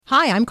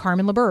Hi, I'm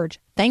Carmen LaBerge.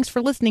 Thanks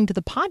for listening to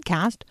the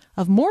podcast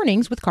of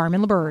Mornings with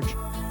Carmen LaBerge.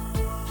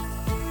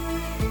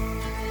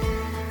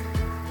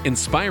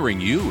 Inspiring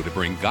you to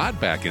bring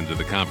God back into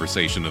the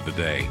conversation of the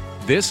day.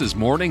 This is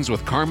Mornings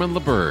with Carmen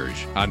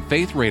LaBerge on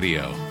Faith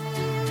Radio.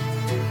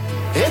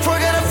 If we're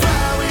gonna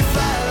fly, we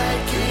fly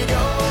like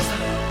eagles,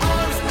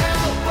 arms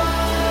held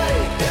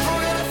wide. If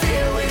we're gonna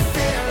fear, we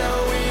fear no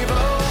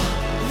evil.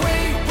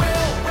 We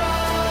will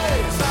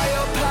rise. By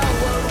your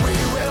power we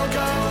will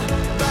go.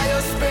 By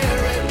your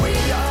spirit we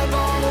are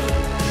bold.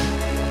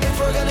 If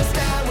we're gonna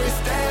stand, we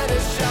stand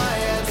as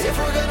giants. If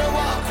we're gonna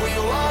walk, we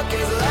walk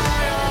as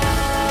lions.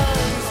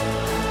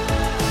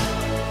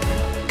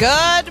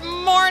 Good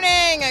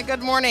morning.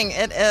 Good morning.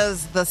 It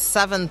is the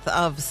 7th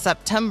of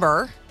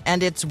September,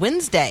 and it's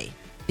Wednesday.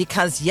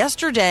 Because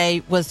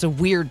yesterday was a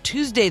weird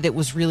Tuesday that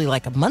was really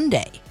like a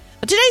Monday.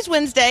 But today's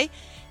Wednesday.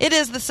 It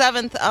is the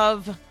 7th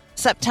of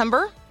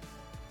September.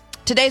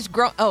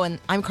 And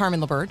I'm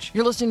Carmen LaBerge.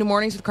 You're listening to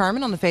Mornings with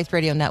Carmen on the Faith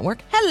Radio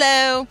Network.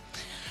 Hello.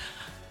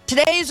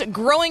 Today's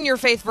Growing Your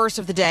Faith verse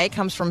of the day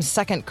comes from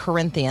 2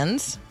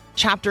 Corinthians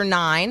chapter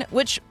 9,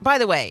 which, by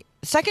the way,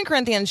 2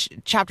 Corinthians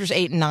chapters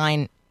 8 and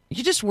 9,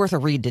 you're just worth a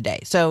read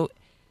today. So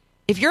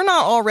if you're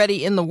not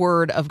already in the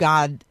Word of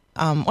God,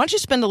 why don't you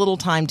spend a little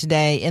time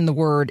today in the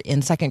Word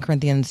in 2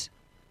 Corinthians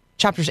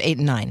chapters 8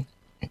 and 9?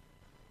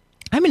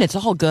 I mean, it's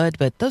all good,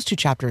 but those two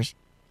chapters,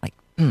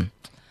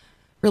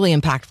 really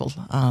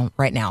impactful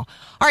right now.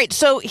 All right,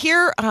 so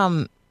here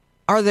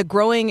are the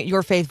Growing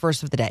Your Faith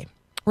verse of the day.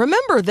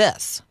 Remember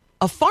this: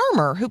 a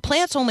farmer who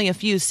plants only a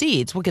few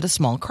seeds will get a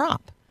small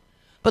crop,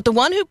 but the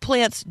one who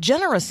plants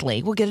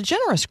generously will get a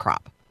generous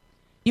crop.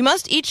 You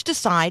must each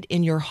decide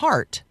in your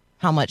heart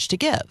how much to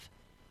give.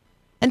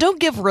 And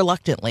don't give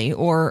reluctantly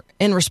or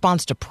in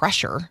response to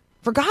pressure,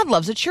 for God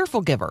loves a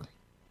cheerful giver.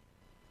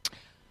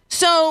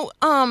 So,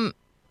 I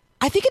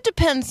think it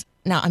depends.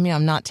 Now, I mean,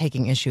 I'm not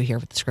taking issue here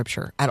with the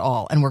scripture at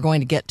all, and we're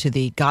going to get to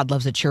the God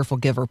loves a cheerful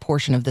giver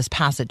portion of this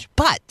passage.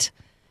 But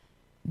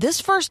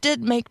this verse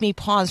did make me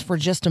pause for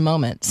just a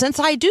moment, since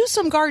I do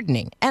some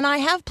gardening, and I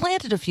have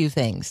planted a few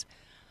things.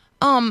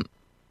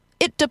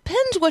 It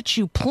depends what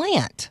you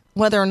plant,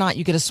 whether or not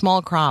you get a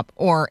small crop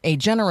or a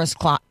generous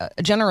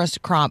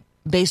crop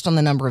based on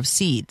the number of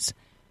seeds.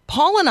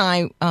 Paul and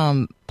I,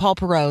 Paul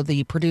Perot,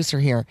 the producer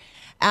here,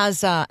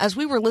 as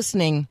we were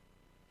listening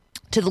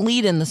to the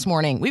lead-in this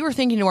morning, we were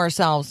thinking to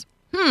ourselves,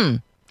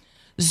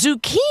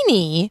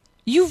 zucchini,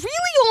 you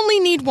really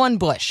only need one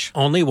bush.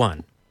 Only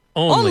one.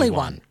 Only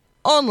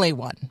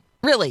one.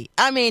 Really.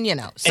 I mean,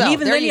 So and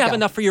even then you have go.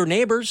 enough for your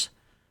neighbors.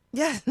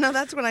 Yeah, no,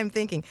 that's what I'm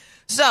thinking.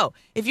 So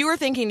if you were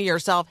thinking to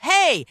yourself,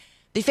 hey,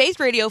 the Faith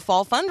Radio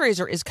Fall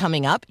Fundraiser is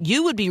coming up,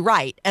 you would be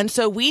right. And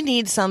so we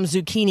need some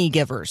zucchini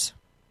givers.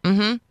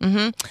 We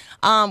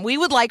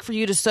would like for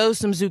you to sow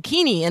some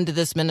zucchini into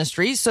this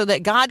ministry so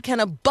that God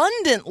can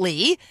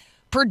abundantly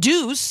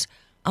produce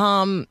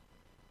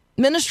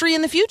ministry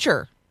in the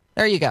future.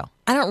 There you go.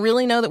 I don't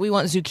really know that we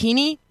want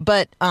zucchini,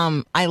 but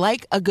I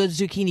like a good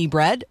zucchini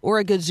bread or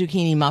a good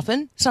zucchini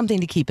muffin,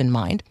 something to keep in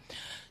mind.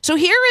 So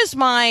here is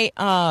my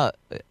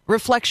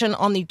reflection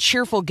on the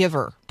cheerful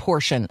giver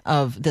portion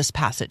of this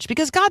passage,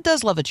 because God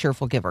does love a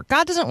cheerful giver.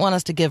 God doesn't want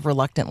us to give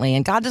reluctantly,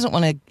 and God doesn't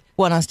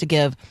want us to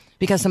give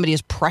because somebody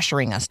is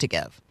pressuring us to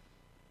give.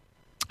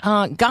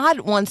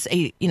 God wants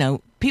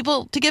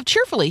people to give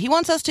cheerfully. He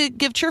wants us to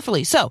give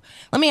cheerfully. So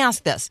let me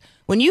ask this.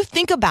 When you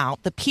think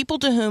about the people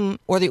to whom,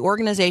 or the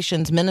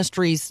organizations,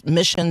 ministries,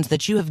 missions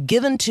that you have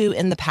given to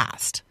in the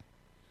past,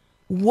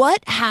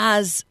 what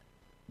has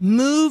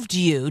moved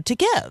you to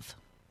give?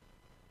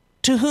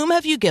 To whom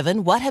have you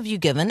given? What have you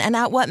given? And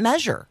at what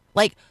measure?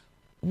 Like,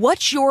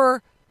 what's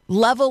your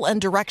level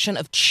and direction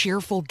of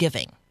cheerful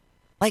giving?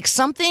 Like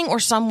something or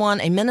someone,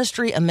 a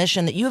ministry, a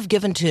mission that you have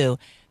given to,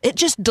 it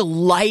just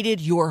delighted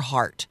your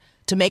heart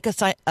to make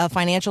a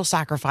financial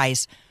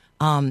sacrifice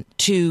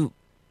to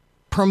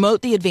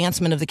promote the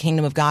advancement of the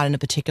kingdom of God in a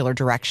particular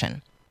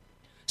direction.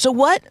 So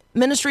what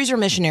ministries or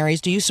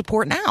missionaries do you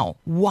support now?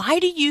 Why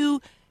do you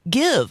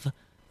give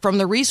from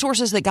the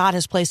resources that God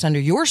has placed under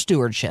your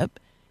stewardship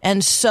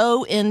and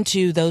sow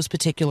into those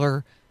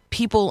particular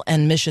people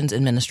and missions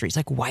and ministries?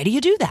 Like, why do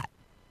you do that?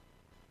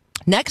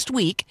 Next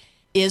week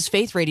is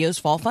Faith Radio's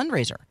Fall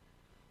Fundraiser.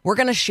 We're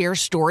going to share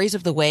stories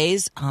of the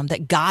ways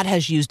that God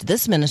has used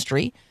this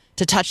ministry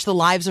to touch the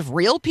lives of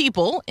real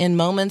people in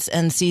moments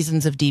and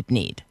seasons of deep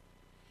need.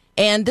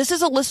 And this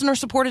is a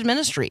listener-supported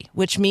ministry,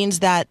 which means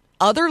that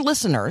other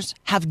listeners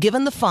have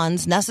given the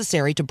funds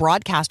necessary to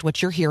broadcast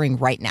what you're hearing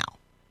right now.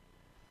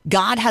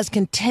 God has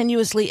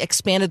continuously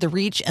expanded the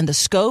reach and the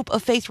scope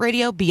of Faith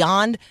Radio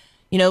beyond,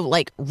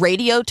 like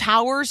radio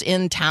towers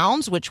in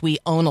towns, which we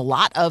own a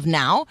lot of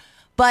now.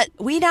 But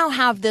we now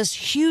have this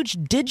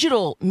huge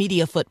digital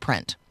media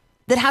footprint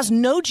that has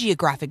no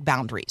geographic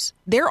boundaries.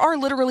 There are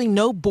literally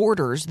no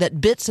borders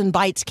that bits and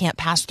bytes can't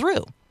pass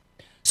through.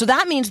 So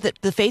that means that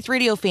the Faith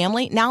Radio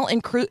family now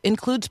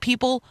includes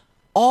people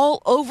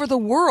all over the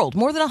world,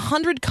 more than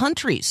 100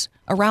 countries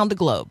around the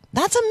globe.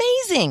 That's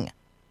amazing.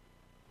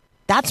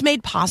 That's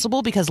made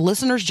possible because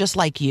listeners just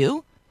like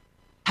you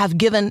have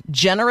given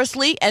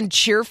generously and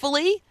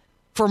cheerfully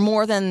for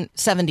more than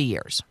 70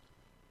 years.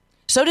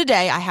 So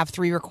today I have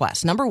 3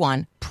 requests. Number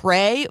 1,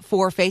 pray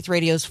for Faith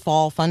Radio's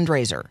fall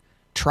fundraiser.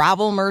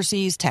 Travel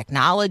mercies,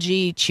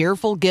 technology,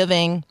 cheerful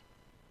giving.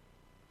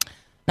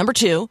 Number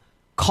 2,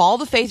 call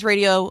the Faith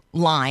Radio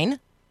line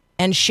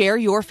and share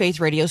your Faith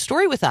Radio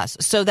story with us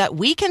so that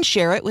we can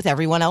share it with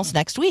everyone else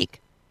next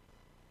week.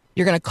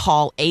 You're going to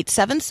call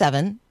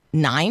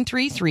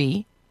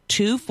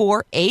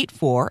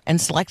 877-933-2484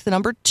 and select the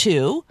number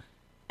 2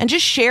 and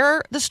just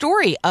share the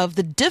story of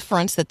the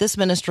difference that this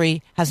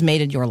ministry has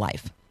made in your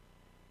life.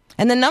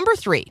 And then number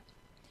 3,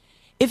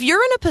 if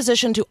you're in a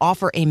position to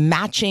offer a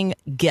matching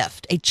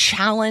gift, a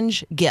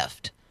challenge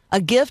gift, a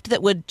gift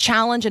that would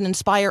challenge and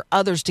inspire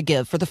others to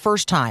give for the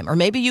first time, or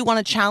maybe you want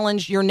to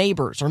challenge your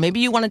neighbors, or maybe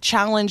you want to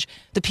challenge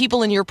the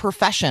people in your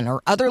profession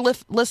or other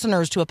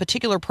listeners to a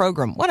particular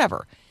program,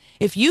 whatever.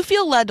 If you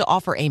feel led to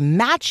offer a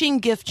matching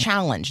gift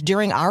challenge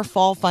during our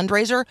fall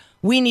fundraiser,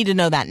 we need to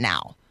know that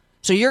now.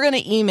 So you're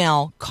going to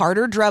email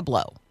Carter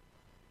Dreblow,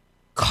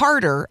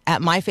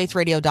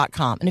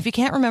 Carter@myfaithradio.com. And if you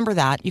can't remember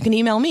that, you can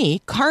email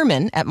me,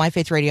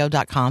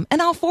 Carmen@myfaithradio.com,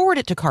 and I'll forward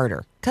it to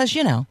Carter because,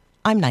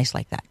 I'm nice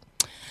like that.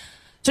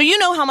 So you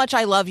know how much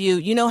I love you.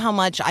 You know how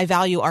much I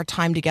value our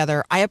time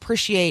together. I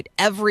appreciate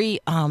every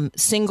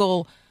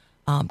single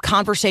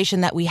conversation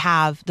that we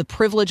have, the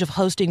privilege of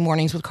hosting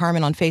Mornings with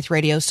Carmen on Faith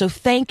Radio. So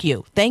thank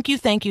you. Thank you,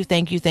 thank you,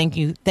 thank you, thank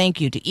you, thank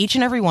you to each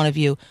and every one of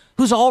you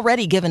who's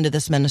already given to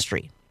this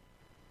ministry.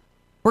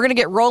 We're going to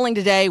get rolling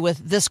today with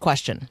this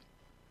question.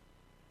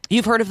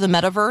 You've heard of the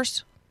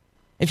metaverse?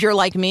 If you're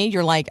like me,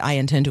 you're like, I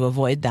intend to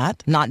avoid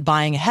that. I'm not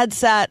buying a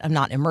headset. I'm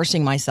not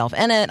immersing myself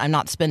in it. I'm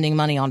not spending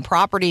money on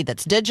property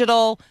that's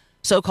digital,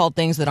 so-called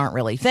things that aren't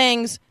really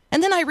things.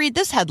 And then I read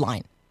this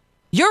headline.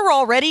 You're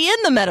already in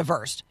the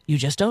metaverse. You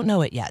just don't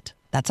know it yet.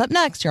 That's up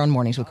next here on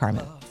Mornings with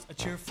Carmen. A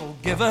cheerful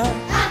giver.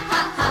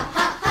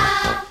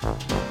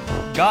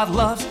 God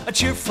loves a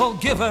cheerful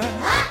giver.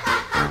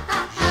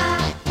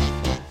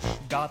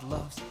 God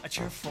loves a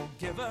cheerful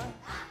giver.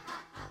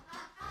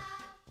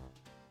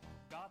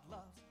 God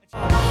loves a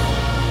cheerful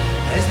giver.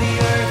 As the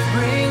earth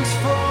brings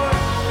forth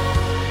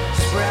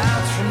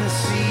sprouts from the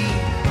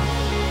seed,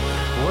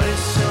 what is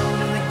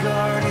sown in the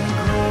garden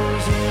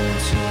grows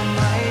into a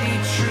mighty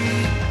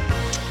tree.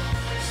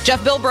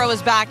 Jeff Bilbrough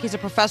is back. He's a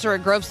professor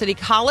at Grove City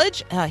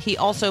College. He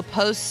also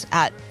posts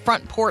at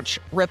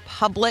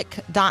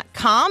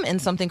frontporchrepublic.com in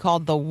something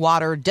called The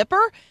Water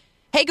Dipper.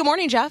 Hey, good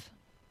morning, Jeff.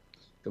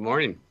 Good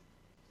morning.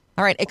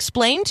 All right,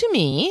 explain to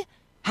me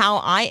how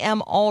I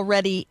am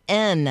already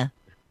in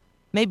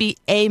maybe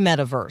a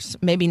metaverse,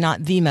 maybe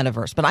not the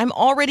metaverse, but I'm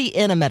already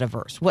in a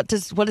metaverse. What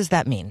does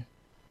that mean?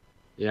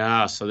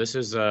 Yeah, so this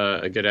is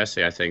a good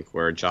essay, I think,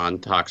 where John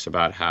talks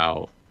about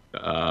how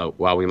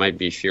while we might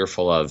be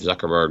fearful of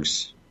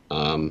Zuckerberg's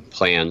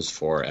plans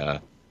for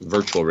a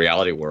virtual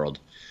reality world,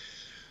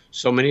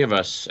 so many of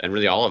us, and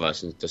really all of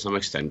us to some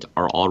extent,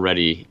 are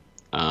already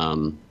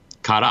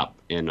caught up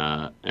in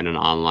an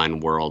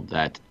online world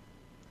that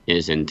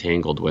is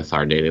entangled with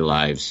our daily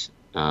lives,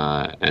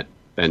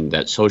 and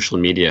that social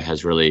media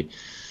has really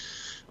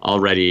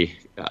already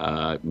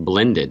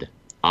blended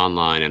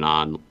online and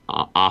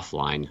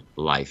offline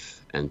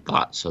life and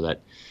thought, so that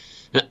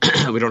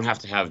we don't have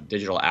to have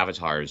digital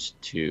avatars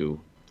to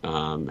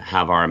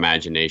have our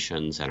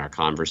imaginations and our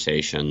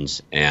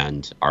conversations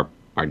and our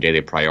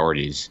daily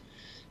priorities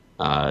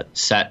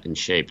set and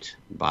shaped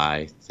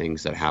by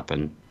things that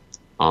happen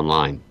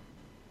online.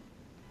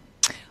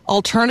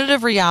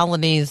 Alternative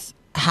realities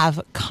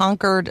have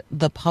conquered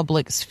the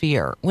public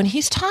sphere. When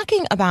he's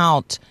talking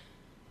about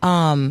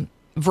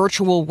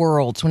virtual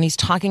worlds, when he's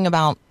talking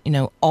about,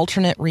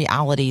 alternate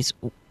realities,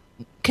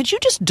 could you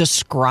just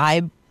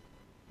describe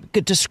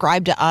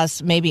to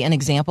us maybe an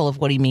example of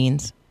what he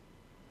means?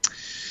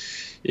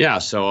 Yeah,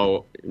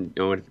 so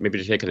maybe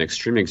to take an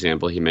extreme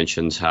example, he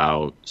mentions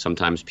how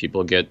sometimes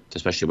people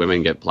especially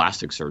women, get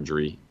plastic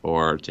surgery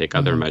or take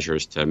other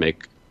measures to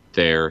make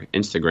their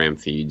Instagram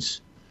feeds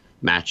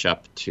match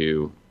up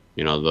to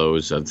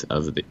those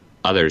of the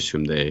others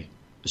whom they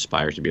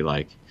aspire to be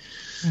like.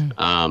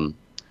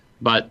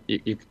 But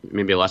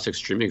maybe less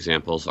extreme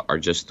examples are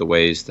just the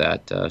ways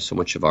that so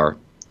much of our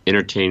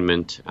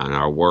entertainment and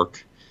our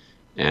work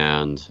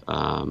and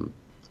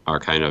our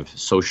kind of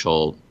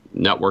social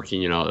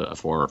networking,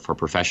 for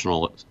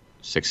professional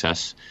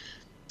success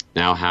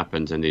now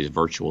happens in these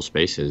virtual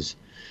spaces.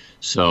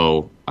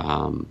 So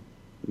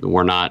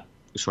we're not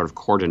sort of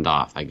cordoned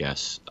off, I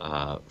guess,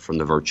 from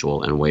the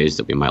virtual in ways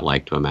that we might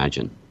like to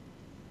imagine.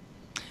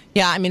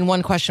 Yeah, I mean,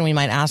 one question we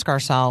might ask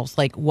ourselves,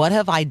 like, what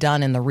have I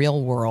done in the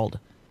real world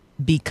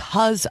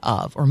because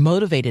of or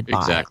motivated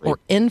by or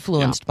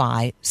influenced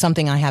by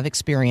something I have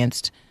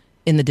experienced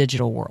in the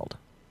digital world?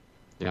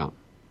 Yeah.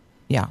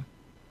 Yeah.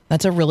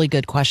 That's a really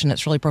good question.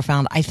 It's really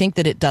profound. I think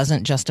that it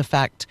doesn't just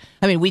affect,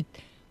 we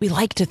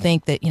like to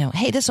think that,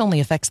 hey, this only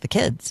affects the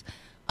kids.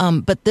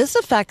 But this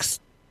affects,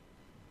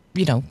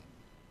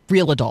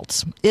 real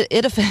adults.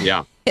 It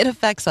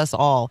affects us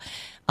all.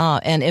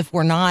 And if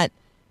we're not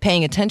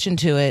paying attention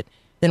to it,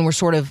 then we're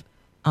sort of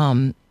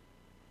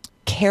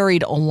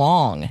carried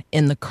along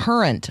in the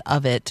current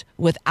of it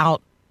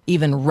without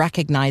even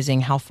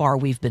recognizing how far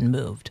we've been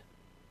moved.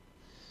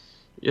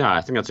 Yeah,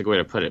 I think that's a good way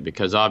to put it,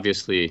 because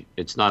obviously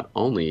it's not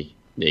only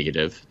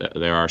negative.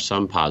 There are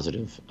some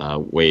positive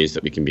ways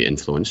that we can be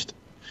influenced,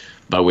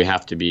 but we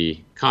have to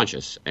be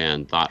conscious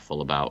and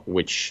thoughtful about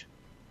which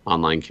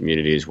online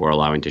communities we're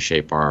allowing to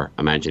shape our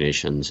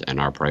imaginations and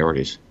our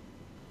priorities.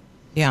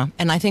 Yeah,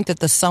 and I think that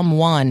the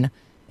someone,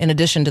 in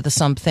addition to the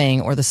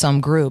something or the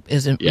some group,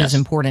 is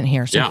important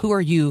here. So who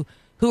are you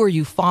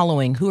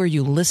following? Who are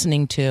you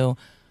listening to?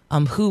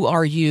 Who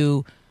are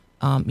you,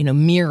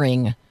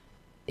 mirroring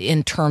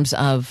in terms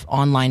of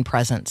online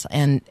presence?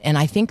 And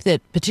I think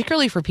that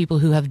particularly for people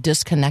who have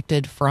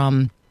disconnected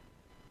from,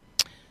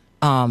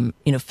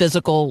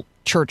 physical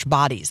church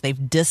bodies,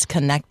 they've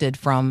disconnected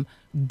from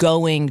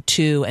going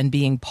to and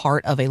being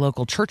part of a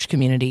local church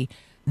community,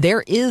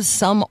 there is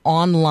some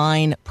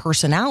online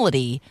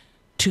personality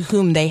to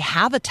whom they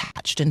have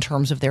attached in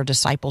terms of their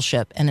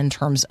discipleship and in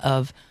terms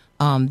of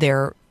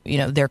their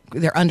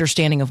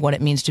understanding of what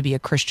it means to be a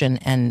Christian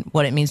and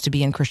what it means to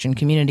be in Christian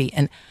community.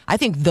 And I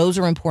think those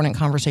are important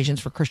conversations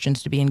for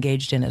Christians to be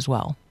engaged in as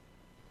well.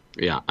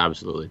 Yeah,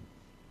 absolutely.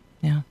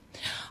 Yeah.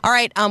 All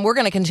right. We're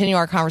going to continue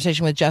our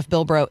conversation with Jeff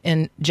Bilbrough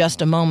in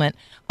just a moment.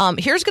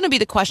 Here's going to be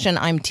the question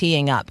I'm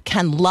teeing up.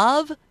 Can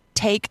love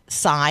take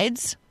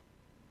sides?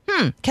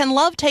 Can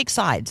love take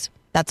sides?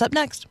 That's up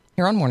next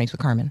here on Mornings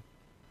with Carmen.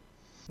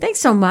 Thanks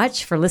so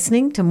much for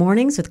listening to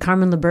Mornings with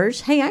Carmen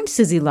LaBerge. Hey, I'm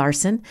Susie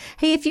Larson.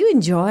 Hey, if you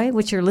enjoy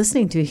what you're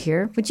listening to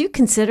here, would you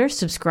consider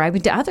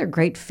subscribing to other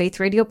great Faith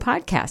Radio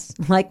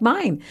podcasts like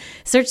mine?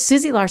 Search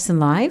Susie Larson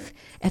Live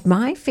at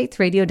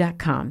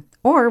myfaithradio.com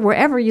or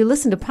wherever you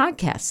listen to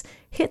podcasts.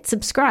 Hit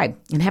subscribe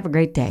and have a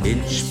great day.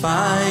 Inch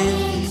by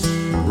inch,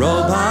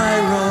 row by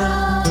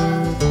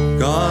row,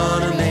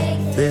 gonna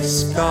make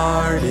this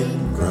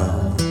garden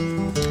grow.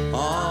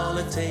 All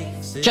it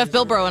takes is Jeff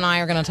Bilbrough and I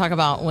are going to talk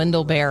about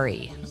Wendell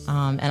Berry.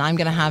 And I'm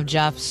going to have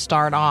Jeff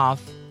start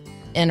off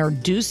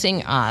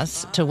introducing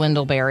us to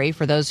Wendell Berry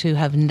for those who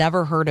have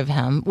never heard of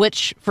him,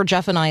 which for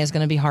Jeff and I is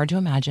going to be hard to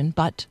imagine,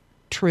 but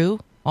true,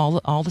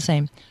 all the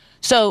same.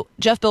 So,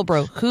 Jeff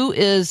Bilbrough, who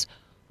is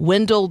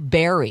Wendell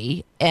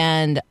Berry,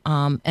 and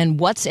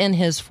what's in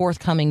his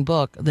forthcoming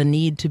book, The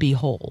Need to Be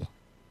Whole?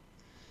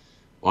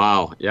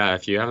 Wow. Yeah,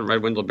 if you haven't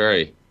read Wendell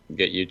Berry,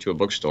 get you to a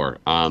bookstore.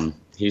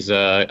 He's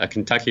a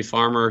Kentucky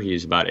farmer.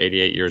 He's about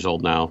 88 years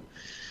old now,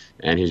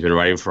 and he's been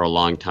writing for a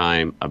long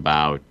time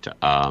about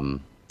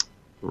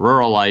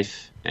rural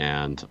life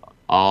and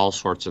all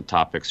sorts of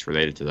topics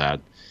related to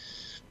that.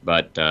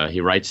 But he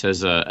writes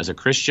as a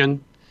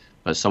Christian,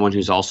 but someone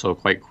who's also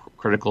quite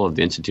critical of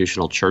the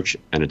institutional church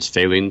and its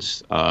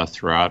failings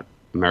throughout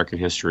American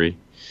history.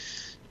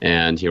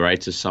 And he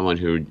writes as someone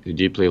who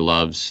deeply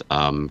loves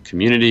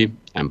community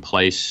and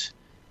place,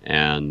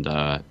 and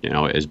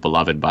is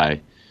beloved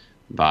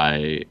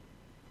by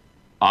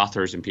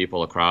authors and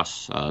people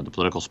across the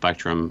political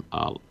spectrum.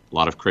 A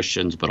lot of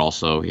Christians, but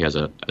also he has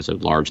a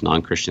large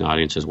non-Christian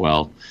audience as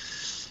well.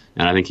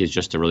 And I think he's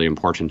just a really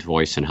important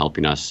voice in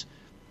helping us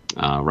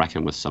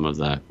reckon with some of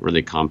the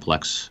really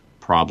complex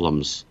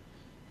problems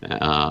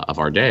of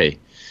our day.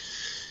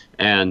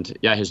 And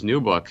yeah, his new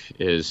book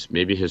is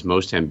maybe his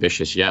most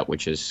ambitious yet,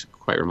 which is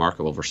quite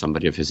remarkable for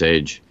somebody of his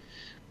age.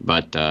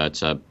 But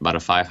it's about a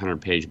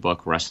 500-page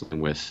book wrestling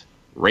with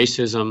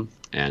racism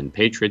and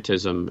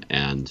patriotism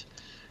and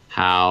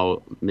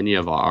how many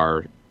of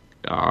our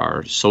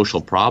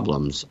social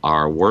problems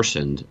are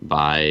worsened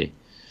by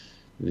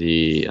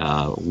the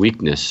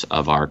weakness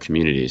of our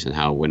communities, and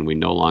how when we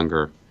no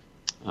longer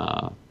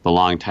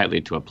belong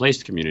tightly to a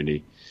placed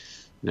community,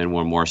 then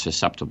we're more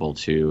susceptible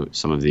to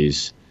some of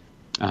these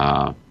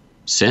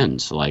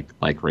sins like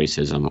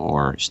racism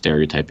or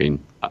stereotyping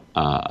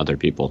other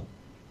people.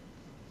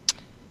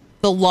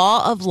 The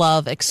law of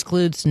love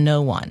excludes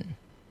no one,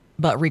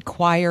 but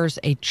requires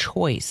a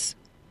choice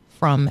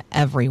from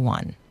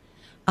everyone.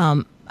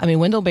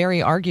 Wendell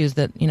Berry argues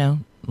that,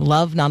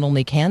 love not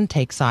only can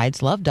take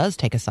sides, love does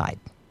take a side.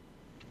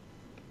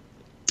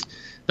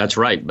 That's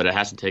right, but it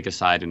has to take a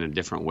side in a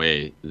different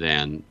way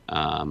than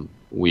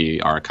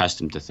we are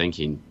accustomed to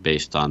thinking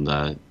based on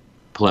the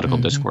political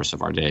discourse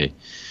of our day.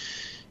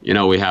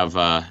 We have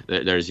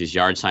there's these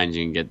yard signs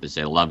you can get that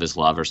say love is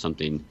love or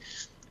something.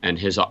 And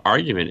his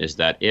argument is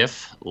that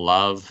if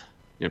love,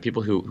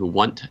 people who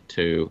want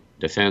to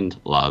defend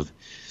love,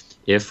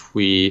 if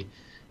we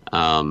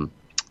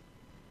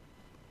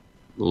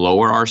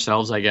lower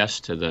ourselves, I guess,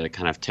 to the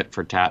kind of tit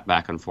for tat,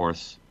 back and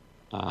forth,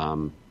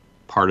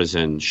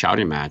 partisan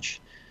shouting match,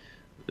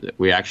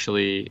 we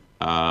actually,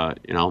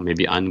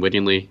 maybe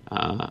unwittingly,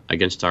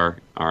 against our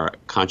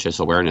conscious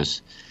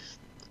awareness,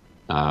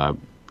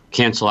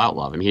 cancel out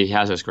love. He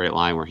has this great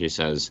line where he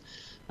says,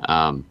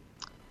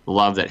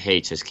 love that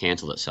hates has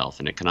canceled itself,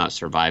 and it cannot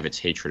survive its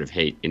hatred of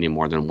hate any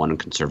more than one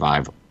can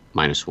survive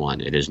minus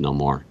one. It is no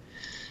more.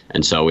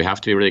 And so we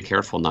have to be really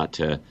careful not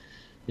to,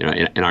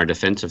 in our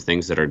defense of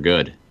things that are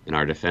good, in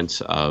our defense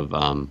of,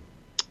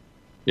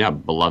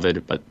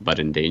 beloved but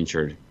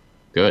endangered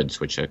goods,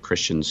 which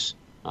Christians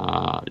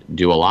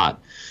do a lot.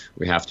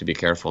 We have to be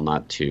careful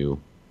not to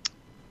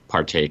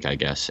partake, I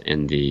guess,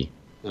 in the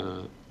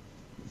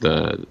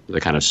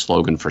kind of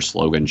slogan for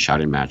slogan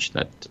shouting match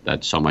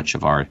that so much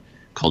of our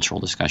cultural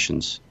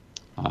discussions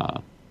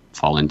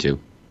fall into.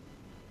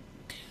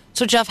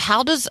 So, Jeff,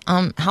 how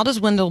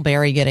does Wendell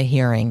Berry get a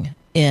hearing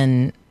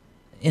in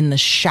the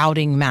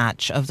shouting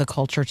match of the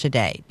culture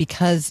today?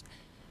 Because,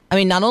 I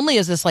mean, not only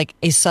is this like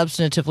a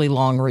substantively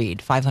long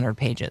read, 500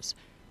 pages,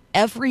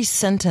 every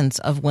sentence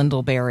of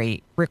Wendell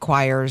Berry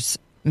requires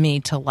me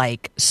to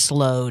like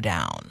slow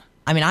down.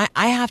 I mean,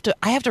 I have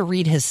to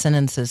read his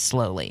sentences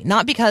slowly,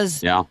 not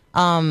because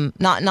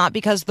not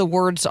because the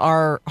words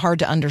are hard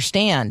to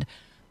understand,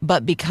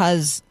 but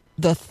because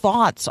the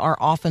thoughts are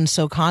often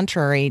so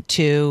contrary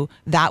to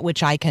that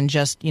which I can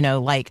just,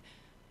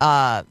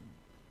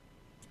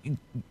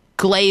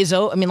 glaze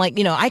over. I mean,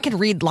 I can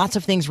read lots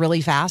of things really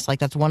fast. Like,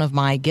 that's one of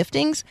my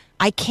giftings.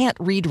 I can't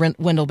read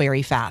Wendell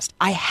Berry fast.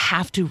 I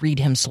have to read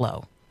him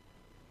slow.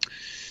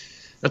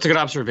 That's a good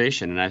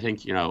observation. And I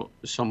think,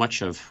 so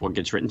much of what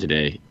gets written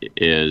today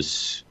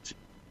is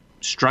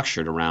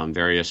structured around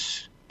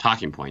various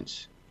talking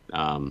points.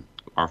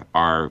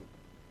 Our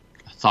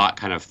thought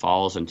kind of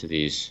falls into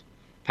these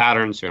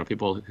patterns.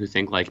 People who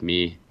think like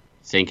me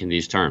think in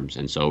these terms.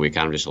 And so we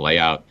kind of just lay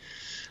out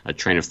a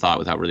train of thought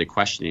without really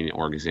questioning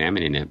or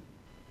examining it.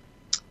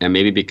 And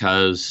maybe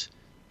because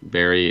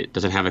Berry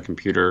doesn't have a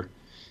computer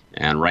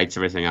and writes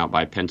everything out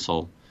by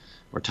pencil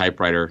or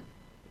typewriter,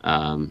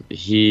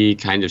 he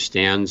kind of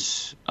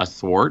stands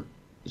athwart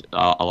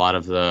a lot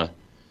of the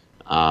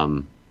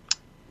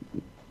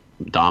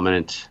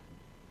dominant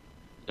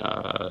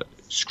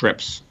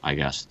scripts, I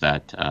guess,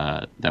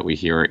 that we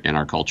hear in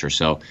our culture.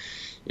 So,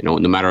 no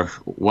matter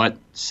what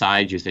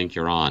side you think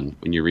you're on,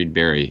 when you read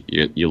Berry,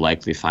 you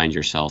likely find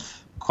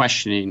yourself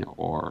questioning,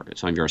 or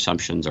some of your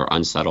assumptions are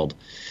unsettled.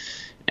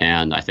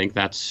 And I think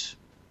that's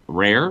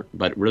rare,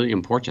 but really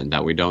important,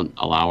 that we don't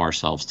allow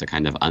ourselves to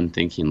kind of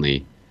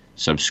unthinkingly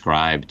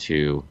subscribe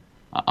to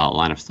a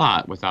line of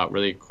thought without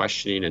really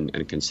questioning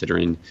and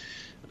considering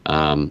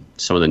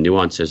some of the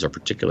nuances or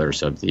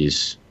particulars of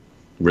these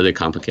really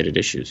complicated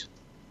issues.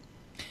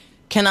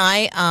 Can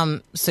I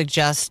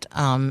suggest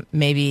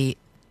maybe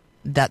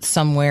that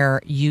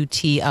somewhere you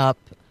tee up?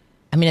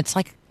 I mean,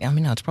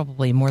 it's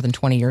probably more than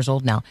 20 years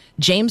old now.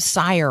 James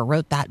Sire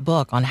wrote that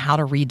book on how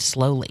to read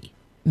slowly.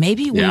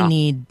 Maybe we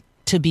need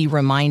to be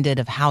reminded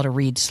of how to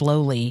read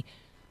slowly,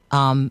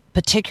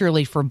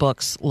 particularly for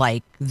books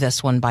like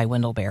this one by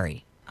Wendell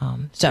Berry. I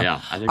think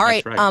all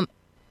right. That's right.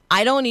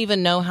 I don't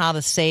even know how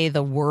to say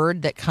the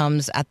word that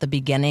comes at the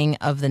beginning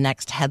of the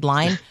next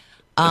headline.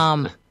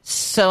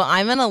 So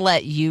I'm going to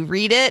let you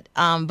read it.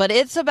 But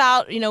it's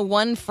about,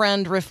 one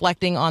friend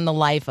reflecting on the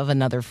life of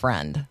another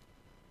friend.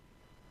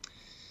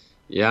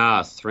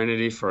 Yeah,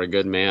 Threnody for a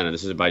Good Man. And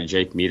this is by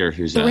Jake Meter,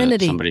 who's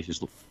somebody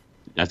who's,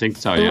 I think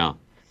so, yeah.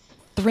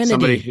 Threnody.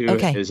 Somebody who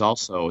is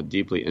also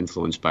deeply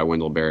influenced by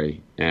Wendell Berry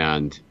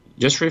and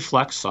just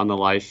reflects on the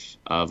life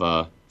of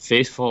a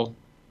faithful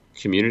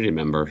community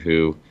member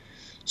who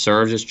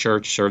served his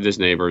church, served his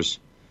neighbors,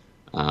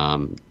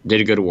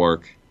 did good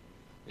work,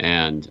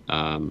 and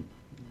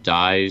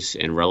dies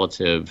in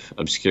relative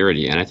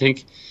obscurity. And I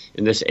think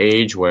in this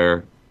age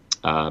where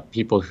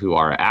people who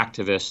are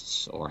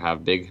activists or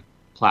have big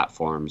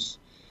platforms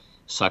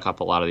suck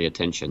up a lot of the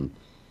attention,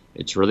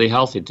 it's really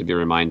healthy to be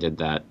reminded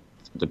that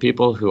the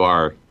people who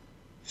are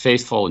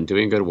faithful and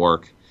doing good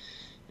work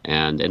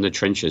and in the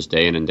trenches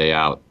day in and day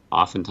out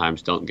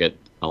oftentimes don't get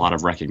a lot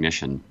of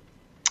recognition,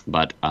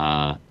 but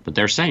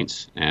they're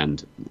saints,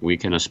 and we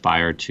can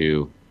aspire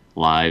to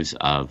lives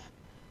of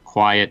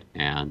quiet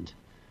and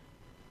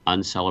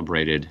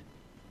uncelebrated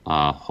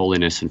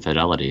holiness and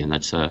fidelity, and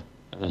that's an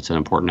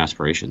important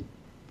aspiration.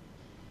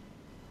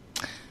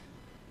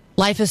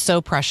 Life is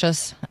so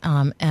precious,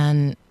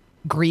 and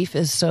grief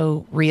is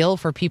so real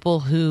for people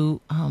who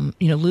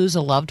lose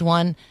a loved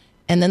one,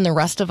 and then the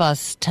rest of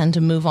us tend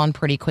to move on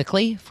pretty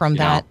quickly from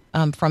that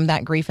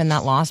grief and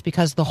that loss,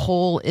 because the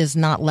hole is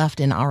not left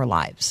in our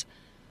lives.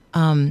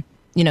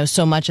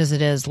 So much as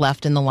it is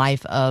left in the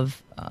life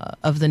of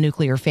the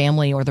nuclear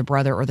family, or the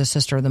brother or the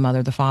sister or the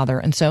mother, the father.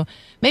 And so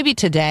maybe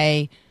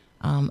today,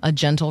 a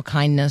gentle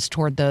kindness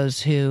toward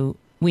those who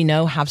we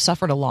know have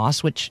suffered a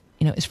loss, which,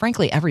 is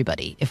frankly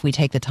everybody, if we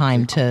take the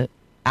time to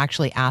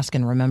actually ask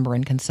and remember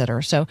and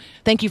consider. So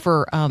thank you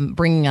for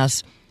bringing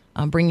us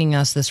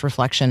this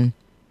reflection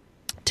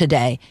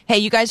today. Hey,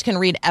 you guys can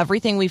read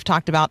everything we've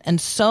talked about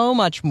and so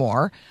much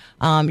more.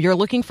 You're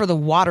looking for the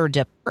Water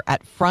Dipper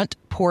at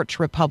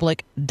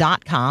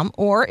frontporchrepublic.com,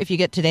 or if you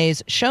get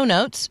today's show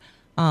notes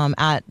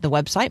at the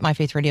website,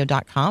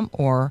 myfaithradio.com,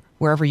 or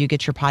wherever you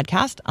get your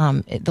podcast,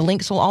 the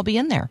links will all be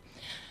in there.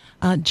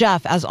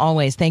 Jeff, as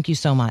always, thank you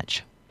so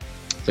much.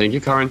 Thank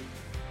you, Karen.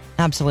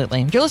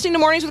 Absolutely. You're listening to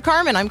Mornings with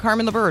Carmen. I'm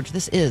Carmen LaBerge.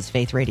 This is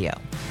Faith Radio.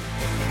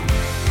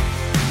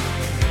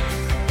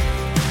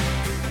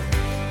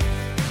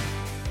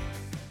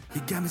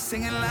 You got me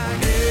singing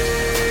like,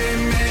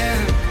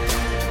 amen,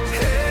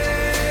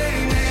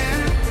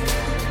 amen,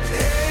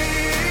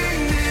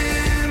 amen.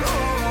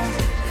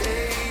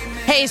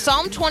 Hey,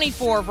 Psalm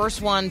 24, verse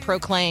 1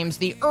 proclaims,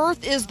 "The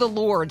earth is the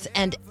Lord's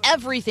and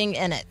everything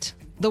in it,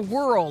 the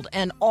world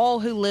and all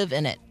who live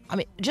in it." I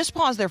mean, just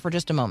pause there for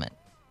just a moment.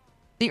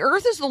 The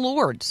earth is the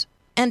Lord's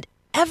and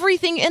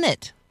everything in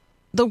it,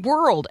 the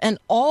world and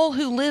all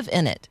who live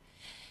in it.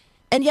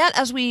 And yet,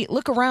 as we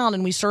look around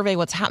and we survey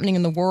what's happening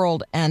in the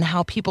world and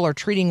how people are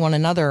treating one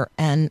another,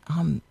 and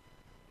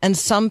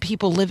some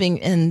people living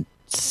in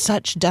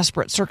such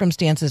desperate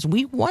circumstances,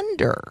 we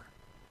wonder,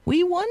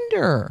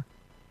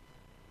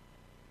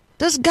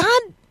 does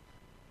God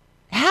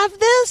have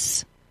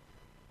this?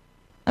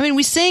 I mean,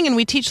 we sing and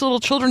we teach little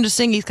children to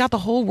sing. He's got the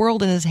whole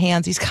world in his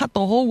hands. He's got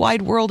the whole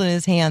wide world in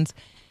his hands.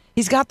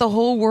 He's got the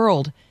whole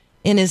world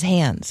in his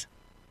hands.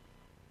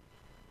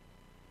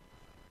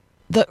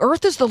 The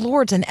earth is the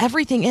Lord's and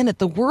everything in it,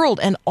 the world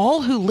and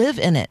all who live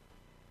in it.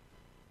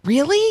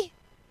 Really?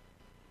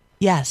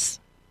 Yes,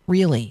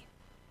 really.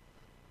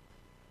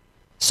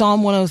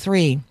 Psalm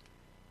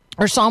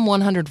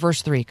 100,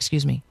 verse 3,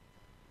 excuse me.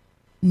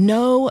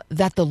 Know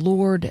that the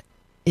Lord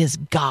is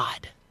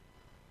God.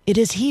 It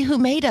is he who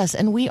made us,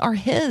 and we are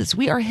his.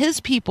 We are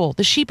his people,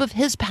 the sheep of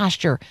his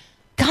pasture.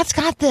 God's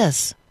got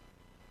this.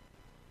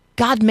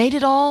 God made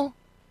it all.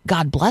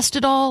 God blessed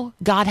it all.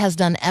 God has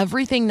done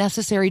everything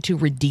necessary to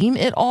redeem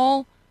it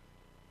all.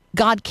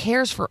 God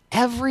cares for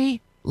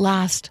every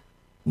last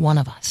one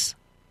of us.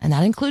 And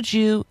that includes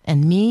you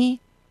and me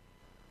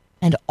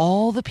and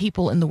all the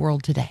people in the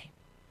world today.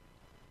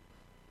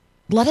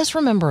 Let us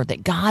remember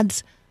that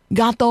God's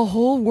got the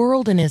whole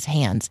world in his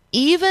hands,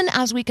 even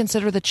as we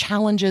consider the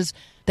challenges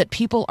that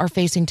people are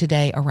facing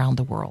today around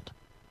the world.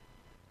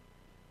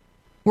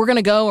 We're going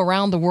to go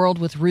around the world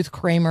with Ruth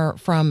Kramer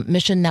from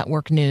Mission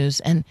Network News.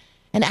 And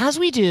as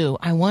we do,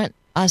 I want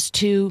us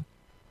to,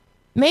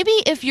 maybe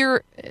if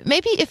you're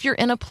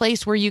in a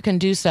place where you can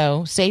do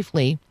so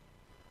safely,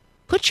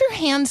 put your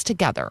hands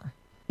together,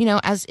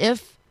 as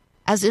if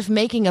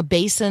making a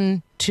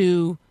basin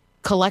to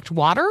collect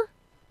water,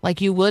 like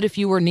you would if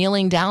you were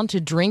kneeling down to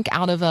drink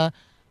out of a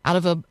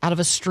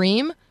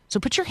stream. So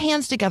put your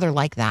hands together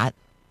like that,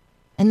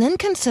 and then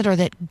consider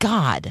that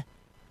God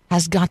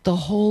has got the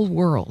whole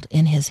world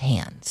in his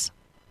hands.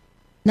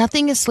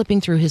 Nothing is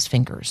slipping through his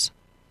fingers.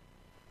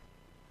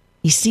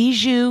 He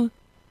sees you,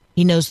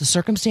 he knows the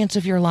circumstance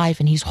of your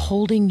life, and he's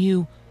holding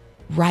you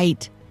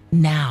right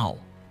now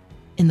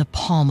in the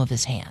palm of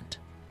his hand.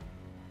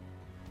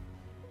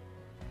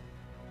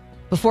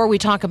 Before we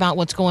talk about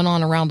what's going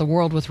on around the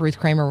world with Ruth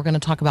Kramer, we're going to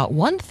talk about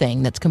one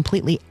thing that's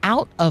completely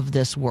out of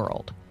this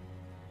world.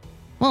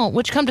 Well,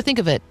 which, come to think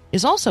of it,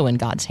 is also in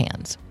God's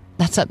hands.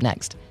 That's up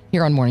next,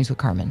 here on Mornings with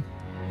Carmen.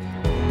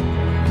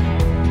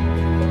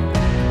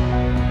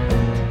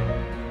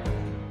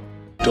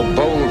 To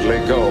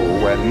boldly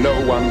go where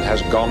no one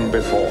has gone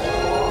before.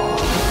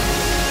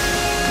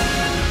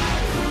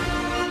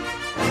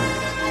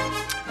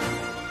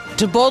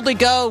 To boldly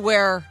go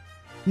where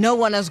no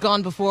one has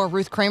gone before.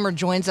 Ruth Kramer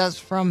joins us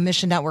from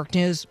Mission Network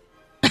News.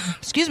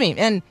 Excuse me.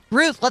 And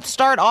Ruth, let's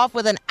start off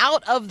with an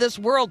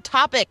out-of-this-world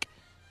topic.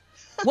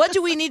 What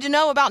do we need to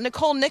know about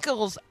Nicole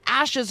Nichols'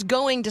 ashes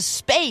going to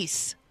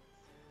space?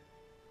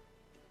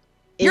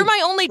 You're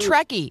my only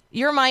Trekkie.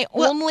 You're my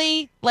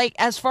only,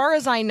 as far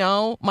as I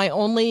know, my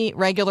only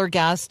regular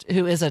guest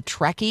who is a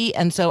Trekkie.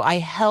 And so I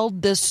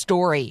held this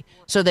story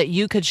so that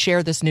you could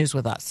share this news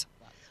with us.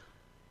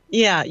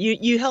 Yeah,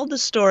 you held the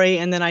story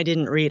and then I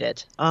didn't read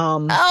it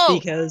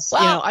because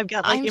I've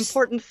got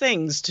important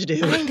things to do.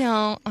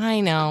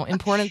 I know,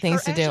 important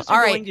things to do. All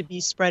right, going to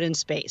be spread in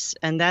space,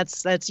 and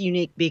that's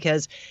unique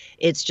because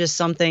it's just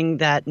something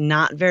that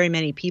not very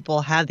many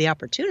people have the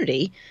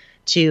opportunity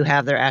to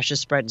have their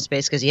ashes spread in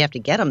space because you have to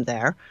get them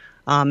there.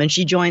 And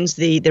she joins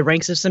the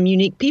ranks of some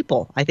unique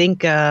people. I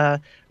think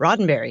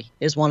Roddenberry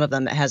is one of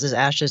them that has his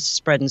ashes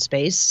spread in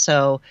space.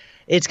 So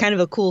it's kind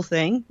of a cool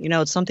thing.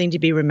 It's something to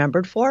be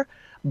remembered for.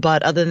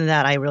 But other than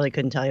that, I really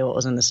couldn't tell you what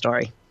was in the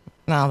story.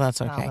 No,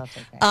 that's okay.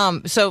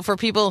 So for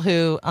people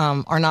who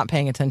are not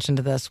paying attention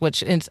to this,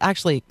 which it's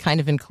actually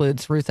kind of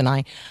includes Ruth and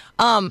I,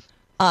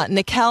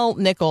 Nicole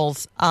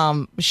Nichols,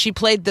 she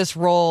played this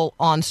role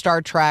on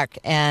Star Trek,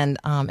 and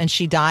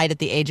she died at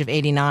the age of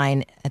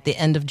 89 at the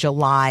end of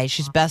July.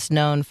 She's best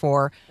known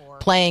for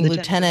playing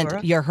Lieutenant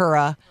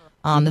Uhura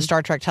on the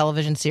Star Trek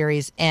television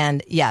series.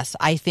 And yes,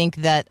 I think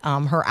that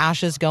her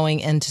ashes going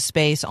into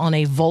space on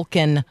a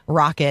Vulcan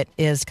rocket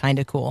is kind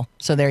of cool.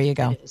 So there you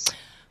go.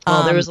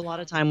 Well, there was a lot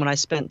of time when I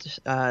spent,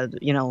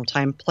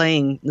 time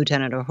playing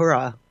Lieutenant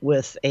Uhura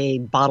with a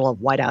bottle of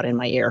whiteout in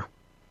my ear.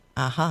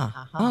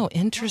 Oh,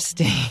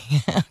 interesting.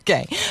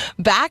 Okay.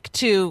 Back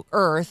to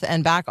Earth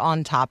and back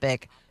on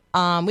topic.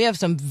 We have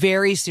some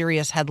very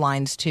serious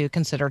headlines to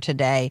consider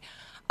today.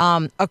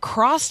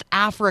 Across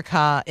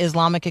Africa,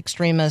 Islamic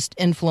extremist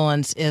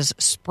influence is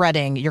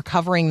spreading. You're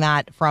covering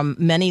that from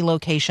many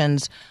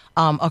locations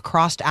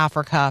across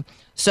Africa.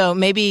 So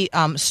maybe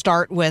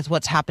start with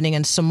what's happening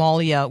in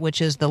Somalia,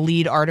 which is the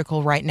lead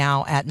article right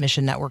now at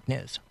Mission Network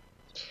News.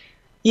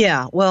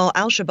 Yeah, well,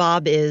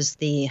 Al-Shabaab is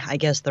the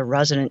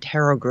resident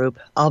terror group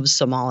of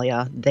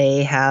Somalia.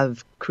 They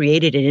have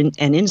created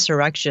an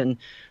insurrection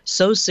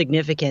so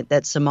significant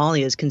that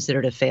Somalia is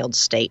considered a failed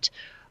state.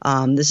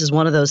 This is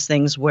one of those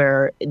things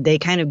where they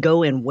kind of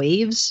go in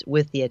waves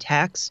with the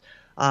attacks.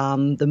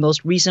 The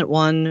most recent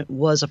one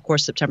was, of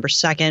course, September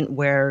 2nd,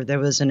 where there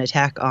was an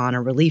attack on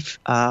a relief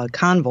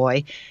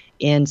convoy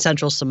in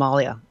central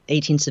Somalia.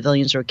 18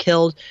 civilians were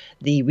killed.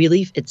 The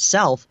relief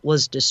itself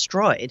was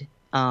destroyed.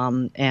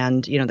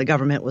 And the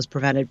government was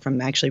prevented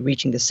from actually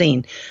reaching the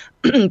scene.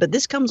 But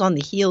this comes on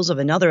the heels of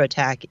another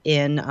attack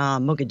in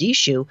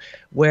Mogadishu,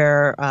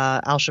 where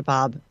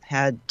Al-Shabaab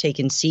had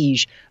taken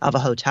siege of a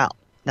hotel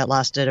that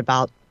lasted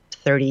about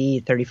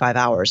 35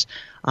 hours.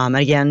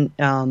 Again,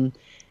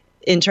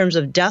 in terms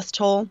of death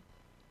toll,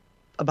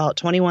 about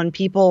 21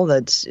 people.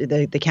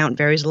 The count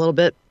varies a little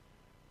bit.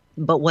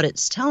 But what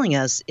it's telling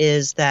us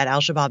is that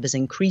Al-Shabaab is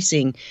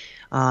increasing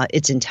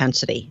its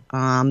intensity.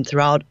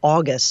 Throughout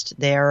August,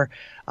 they've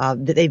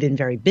been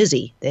very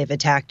busy. They've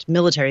attacked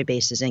military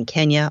bases in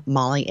Kenya,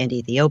 Mali, and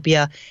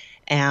Ethiopia.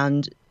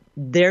 And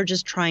they're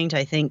just trying to,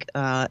 I think,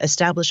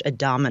 establish a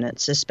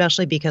dominance,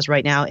 especially because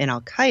right now in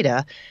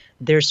Al-Qaeda,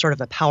 there's sort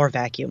of a power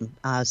vacuum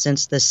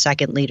since the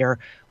second leader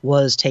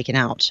was taken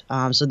out.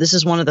 So this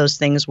is one of those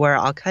things where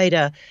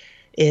Al-Qaeda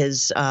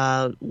is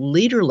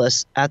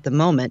leaderless at the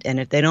moment. And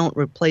if they don't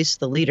replace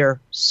the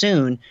leader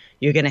soon,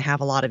 you're going to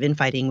have a lot of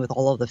infighting with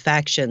all of the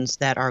factions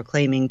that are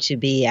claiming to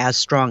be as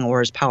strong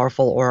or as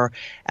powerful or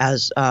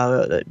as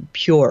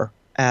pure,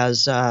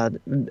 as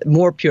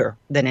more pure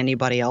than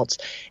anybody else.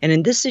 And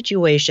in this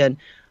situation,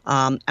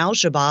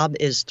 Al-Shabaab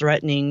is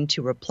threatening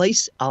to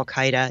replace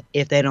Al-Qaeda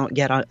if they don't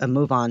get a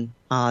move on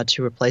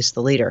to replace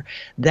the leader.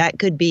 That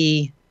could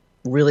be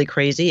really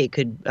crazy. It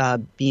could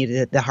be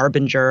the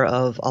harbinger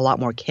of a lot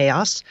more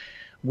chaos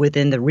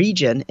within the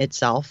region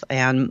itself.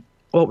 And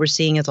what we're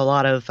seeing is a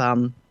lot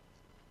of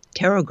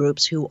terror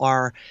groups who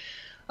are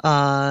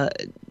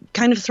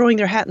kind of throwing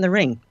their hat in the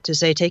ring to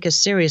say, take us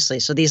seriously.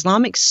 So the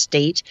Islamic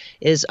State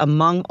is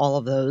among all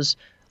of those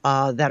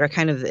that are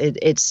kind of,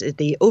 it's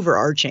the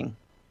overarching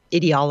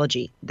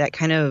ideology that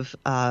kind of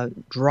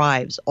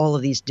drives all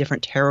of these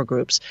different terror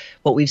groups.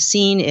 What we've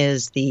seen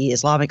is the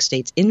Islamic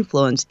State's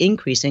influence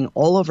increasing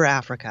all over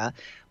Africa.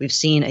 We've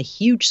seen a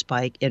huge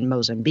spike in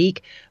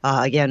Mozambique.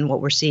 Again,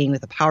 what we're seeing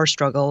with the power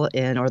struggle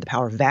or the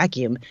power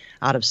vacuum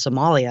out of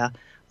Somalia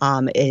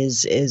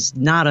is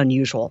not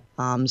unusual.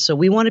 So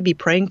we want to be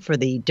praying for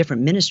the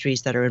different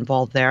ministries that are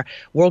involved there.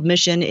 World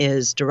Mission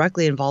is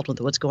directly involved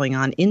with what's going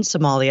on in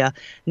Somalia,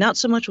 not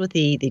so much with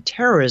the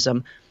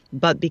terrorism,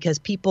 but because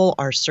people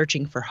are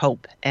searching for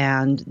hope.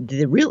 And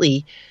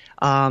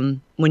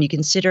when you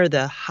consider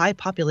the high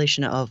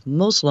population of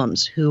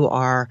Muslims who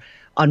are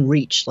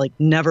unreached, like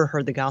never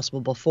heard the gospel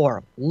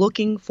before,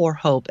 looking for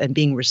hope and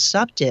being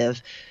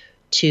receptive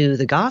to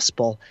the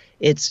gospel,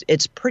 it's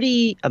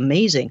pretty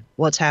amazing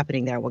what's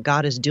happening there, what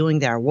God is doing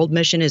there. World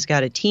Mission has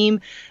got a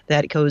team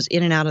that goes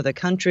in and out of the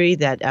country,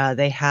 that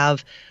they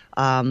have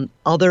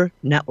other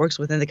networks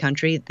within the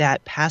country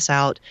that pass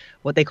out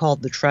what they call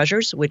the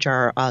treasures, which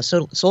are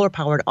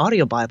solar-powered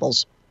audio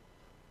Bibles.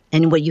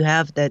 And what you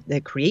have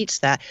that creates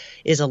that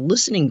is a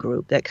listening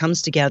group that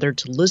comes together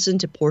to listen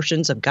to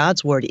portions of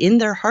God's word in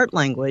their heart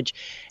language,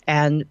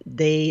 and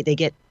they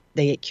get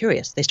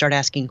curious. They start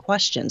asking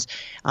questions.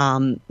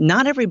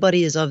 Not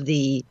everybody is of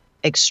the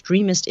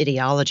extremist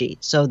ideology,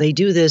 so they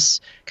do this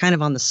kind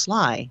of on the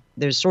sly.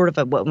 There's sort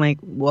of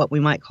what we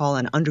might call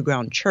an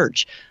underground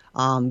church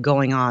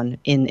going on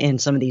in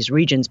some of these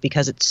regions,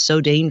 because it's so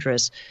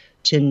dangerous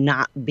to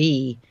not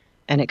be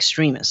an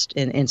extremist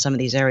in some of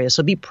these areas.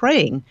 So be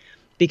praying,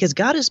 because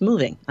God is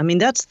moving. I mean,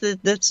 that's the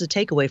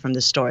takeaway from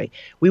this story.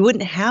 We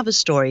wouldn't have a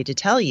story to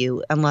tell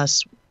you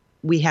unless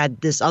we had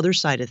this other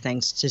side of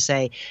things to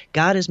say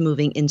God is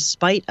moving in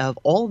spite of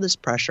all this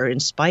pressure, in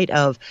spite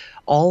of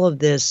all of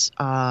this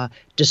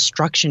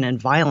destruction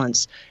and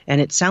violence.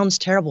 And it sounds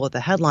terrible with the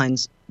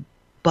headlines,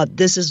 but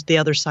this is the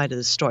other side of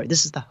the story.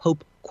 This is the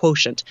hope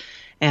quotient.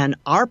 And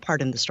our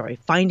part in the story,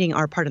 finding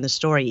our part in the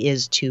story,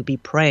 is to be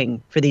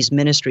praying for these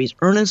ministries,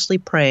 earnestly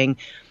praying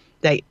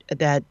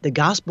that the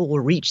gospel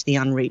will reach the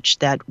unreached,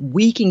 that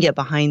we can get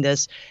behind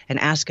this and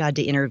ask God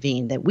to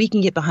intervene, that we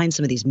can get behind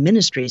some of these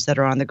ministries that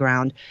are on the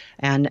ground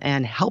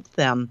and help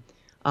them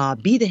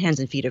be the hands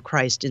and feet of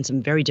Christ in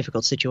some very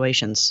difficult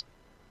situations.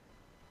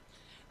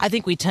 I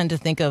think we tend to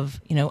think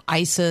of,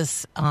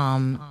 ISIS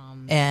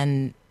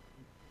and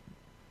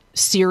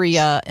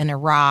Syria and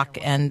Iraq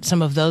and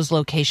some of those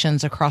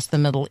locations across the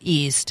Middle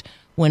East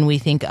when we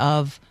think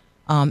of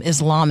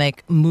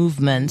Islamic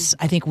movements.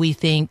 I think we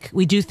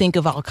do think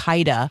of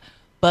Al-Qaeda,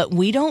 but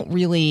we don't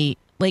really,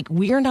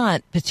 we are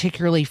not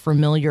particularly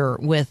familiar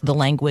with the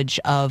language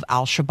of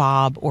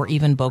Al-Shabaab or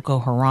even Boko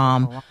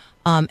Haram.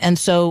 And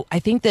so I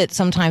think that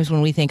sometimes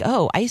when we think,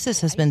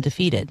 ISIS has been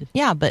defeated.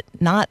 Yeah, but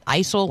not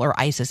ISIL or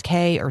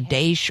ISIS-K or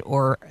Daesh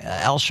or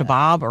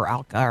Al-Shabaab or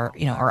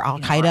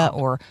Al-Qaeda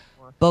or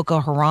Boko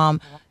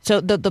Haram.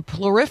 So the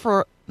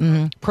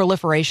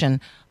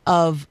proliferation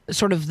of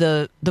sort of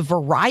the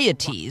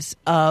varieties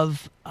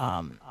of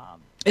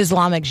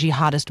Islamic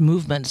jihadist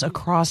movements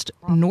across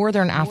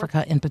northern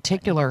Africa in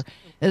particular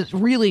is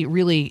really,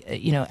 really,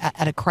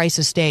 at a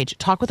crisis stage.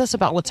 Talk with us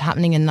about what's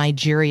happening in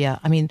Nigeria.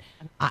 I mean,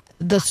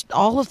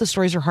 all of the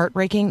stories are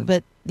heartbreaking,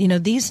 but,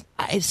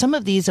 some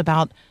of these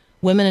about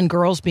women and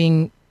girls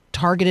being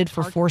targeted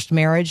for forced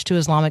marriage to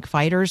Islamic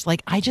fighters,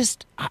 like, I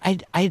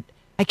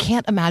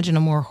can't imagine a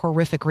more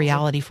horrific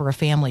reality for a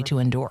family to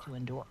endure.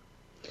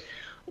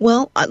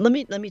 Well, let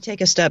me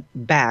take a step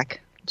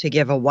back to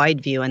give a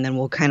wide view, and then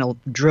we'll kind of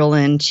drill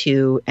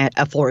into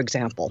for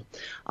example.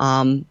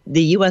 The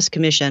U.S.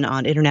 Commission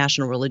on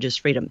International Religious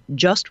Freedom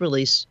just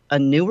released a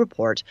new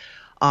report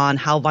on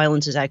how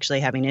violence is actually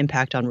having an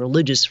impact on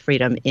religious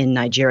freedom in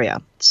Nigeria.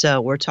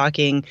 So we're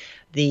talking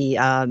the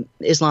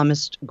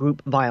Islamist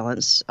group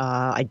violence,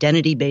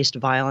 identity-based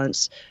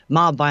violence,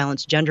 mob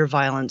violence, gender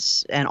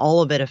violence, and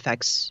all of it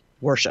affects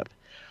worship,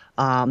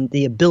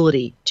 the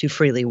ability to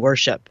freely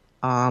worship.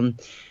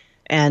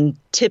 And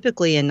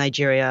typically in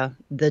Nigeria,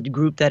 the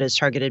group that is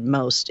targeted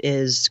most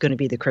is going to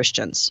be the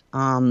Christians.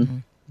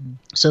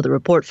 So the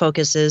report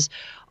focuses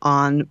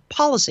on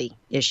policy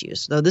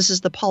issues, though this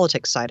is the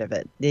politics side of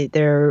it.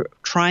 They're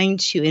trying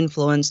to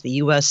influence the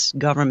U.S.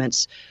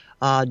 government's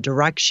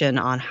direction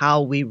on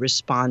how we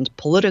respond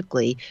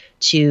politically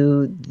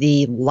to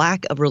the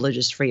lack of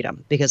religious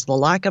freedom, because the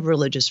lack of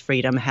religious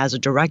freedom has a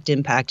direct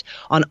impact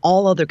on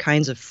all other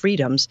kinds of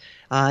freedoms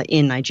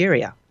in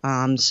Nigeria.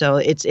 So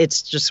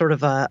it's just sort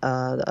of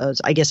a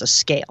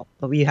scale.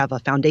 You have a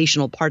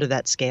foundational part of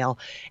that scale,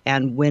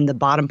 and when the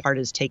bottom part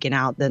is taken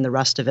out, then the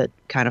rest of it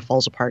kind of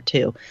falls apart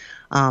too.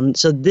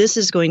 So this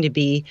is going to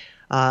be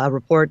a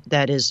report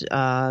that is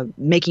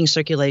making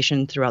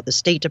circulation throughout the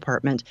State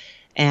Department,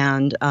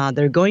 and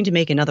they're going to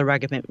make another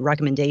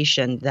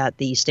recommendation that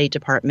the State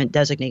Department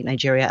designate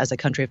Nigeria as a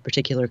country of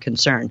particular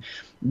concern.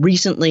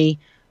 Recently,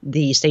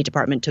 the State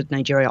Department took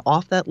Nigeria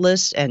off that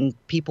list, and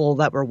people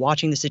that were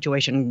watching the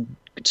situation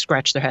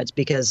scratched their heads,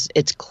 because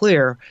it's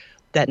clear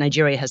that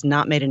Nigeria has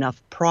not made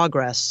enough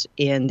progress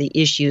in the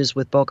issues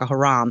with Boko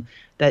Haram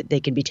that they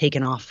can be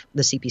taken off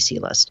the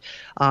CPC list.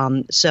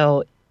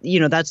 So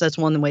that's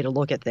one way to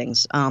look at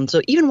things.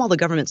 So even while the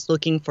government's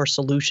looking for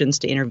solutions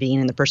to intervene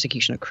in the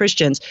persecution of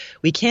Christians,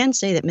 we can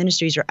say that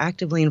ministries are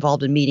actively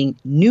involved in meeting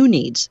new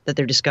needs that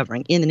they're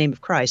discovering in the name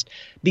of Christ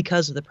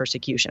because of the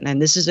persecution.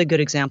 And this is a good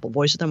example.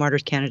 Voice of the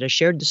Martyrs Canada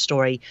shared the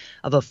story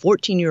of a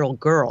 14-year-old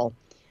girl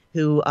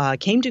who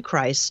came to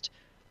Christ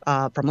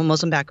from a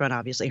Muslim background,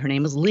 obviously. Her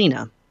name was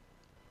Lena.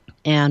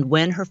 And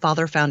when her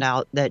father found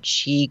out that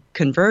she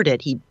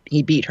converted,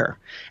 he beat her.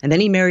 And then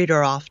he married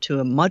her off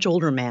to a much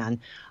older man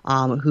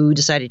who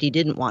decided he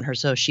didn't want her,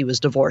 so she was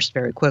divorced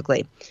very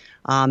quickly.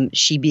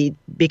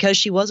 Because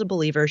she was a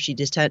believer, she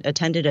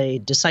attended a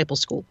disciple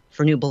school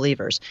for new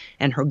believers.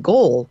 And her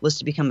goal was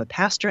to become a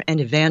pastor and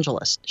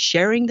evangelist,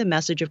 sharing the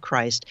message of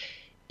Christ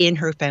in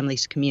her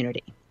family's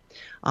community.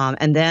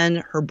 And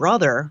then her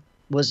brother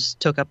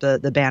took up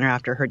the banner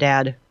after her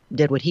dad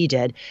did what he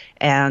did,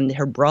 and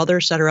her brother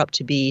set her up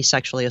to be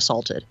sexually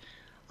assaulted.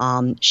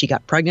 She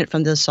got pregnant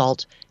from the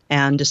assault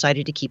and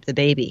decided to keep the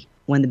baby.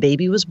 When the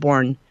baby was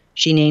born,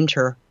 she named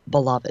her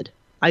Beloved.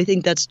 I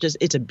think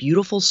it's a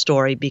beautiful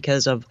story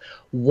because of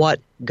what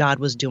God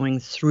was doing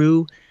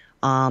through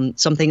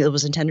something that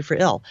was intended for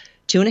ill.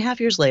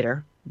 2.5 years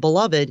later,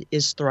 Beloved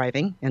is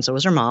thriving, and so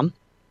is her mom.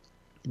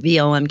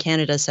 VOM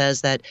Canada says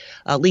that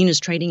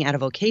Lena's training at a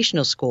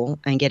vocational school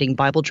and getting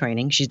Bible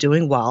training. She's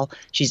doing well.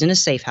 She's in a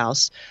safe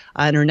house.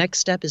 And her next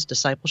step is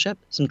discipleship,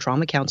 some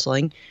trauma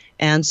counseling,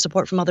 and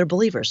support from other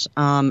believers.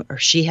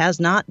 She has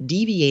not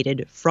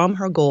deviated from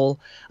her goal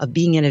of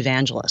being an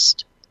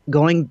evangelist,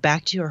 going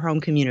back to her home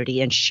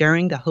community and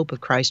sharing the hope of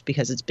Christ,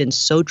 because it's been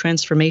so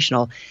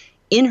transformational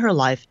in her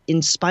life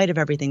in spite of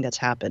everything that's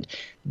happened.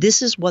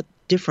 This is what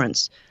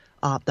difference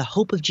the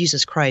hope of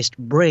Jesus Christ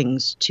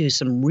brings to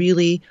some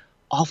really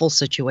awful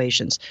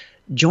situations.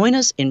 Join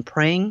us in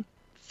praying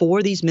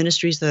for these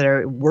ministries that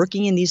are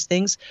working in these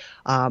things.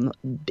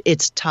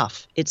 It's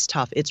tough.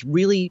 It's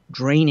really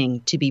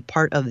draining to be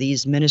part of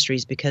these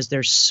ministries, because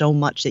there's so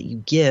much that you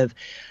give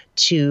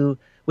to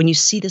when you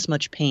see this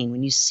much pain,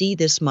 when you see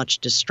this much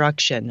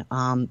destruction,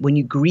 when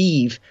you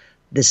grieve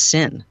the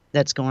sin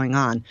that's going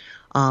on.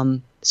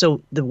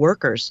 So the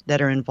workers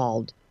that are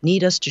involved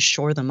need us to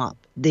shore them up.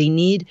 They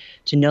need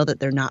to know that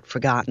they're not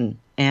forgotten.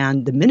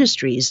 And the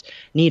ministries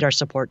need our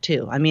support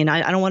too. I mean,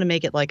 I don't want to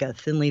make it like a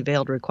thinly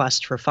veiled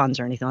request for funds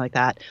or anything like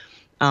that.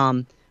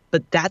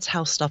 But that's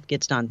how stuff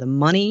gets done. The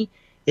money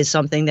is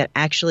something that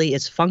actually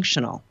is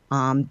functional,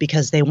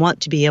 because they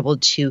want to be able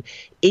to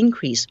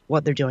increase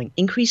what they're doing,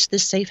 increase the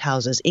safe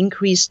houses,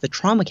 increase the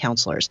trauma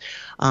counselors,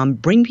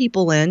 bring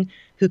people in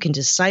who can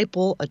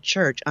disciple a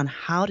church on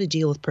how to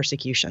deal with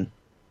persecution.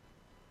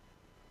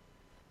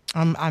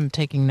 I'm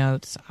taking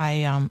notes.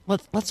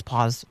 Let's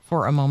pause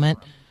for a moment.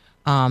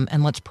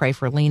 And let's pray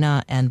for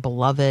Lena and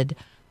Beloved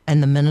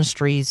and the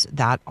ministries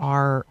that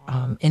are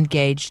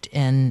engaged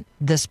in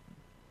this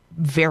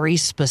very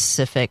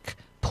specific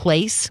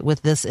place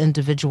with this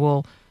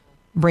individual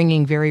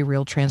bringing very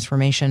real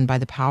transformation by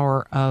the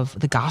power of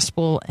the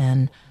gospel.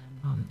 And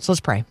so let's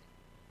pray.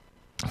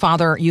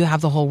 Father, you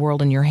have the whole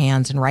world in your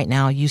hands, and right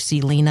now you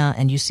see Lena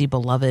and you see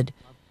Beloved.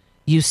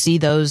 You see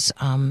those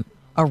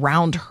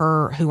around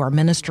her who are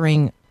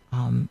ministering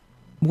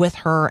with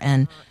her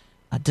and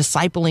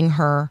discipling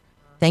her.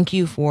 Thank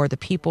you for the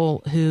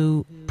people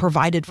who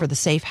provided for the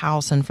safe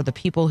house and for the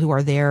people who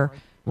are there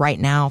right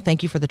now.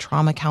 Thank you for the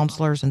trauma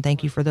counselors, and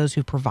thank you for those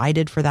who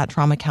provided for that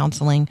trauma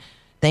counseling.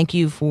 Thank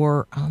you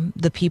for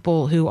the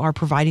people who are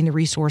providing the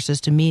resources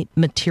to meet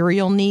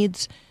material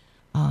needs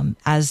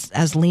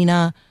as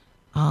Lena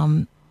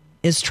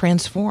is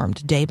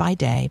transformed day by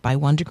day by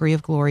one degree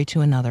of glory to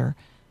another.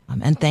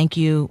 And thank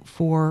you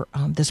for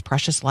this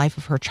precious life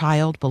of her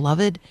child,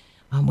 Beloved.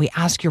 We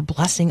ask your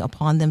blessing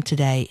upon them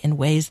today in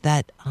ways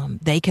that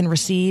they can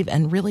receive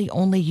and really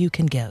only you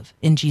can give.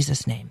 In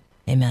Jesus' name,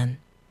 amen.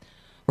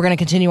 We're going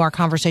to continue our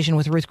conversation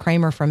with Ruth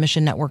Kramer from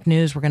Mission Network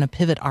News. We're going to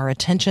pivot our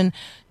attention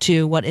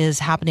to what is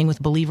happening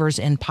with believers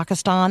in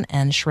Pakistan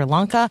and Sri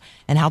Lanka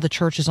and how the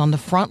church is on the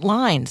front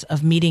lines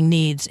of meeting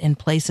needs in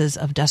places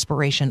of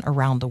desperation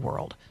around the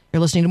world. You're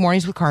listening to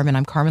Mornings with Carmen.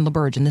 I'm Carmen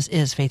LaBerge, and this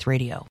is Faith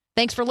Radio.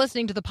 Thanks for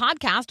listening to the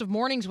podcast of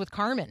Mornings with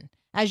Carmen.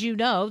 As you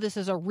know, this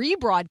is a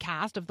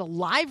rebroadcast of the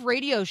live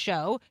radio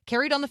show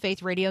carried on the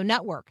Faith Radio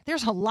Network.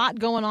 There's a lot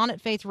going on at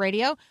Faith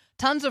Radio.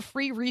 Tons of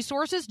free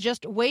resources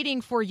just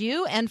waiting for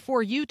you and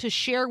for you to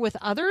share with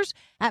others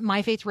at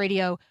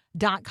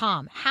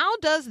myfaithradio.com. How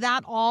does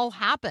that all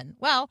happen?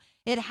 Well,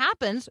 it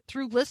happens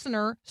through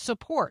listener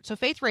support. So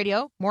Faith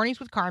Radio, Mornings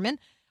with Carmen,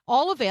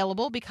 all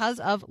available because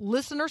of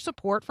listener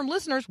support from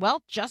listeners,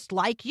 well, just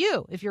like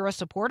you. If you're a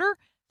supporter,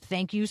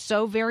 thank you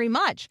so very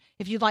much.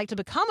 If you'd like to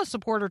become a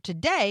supporter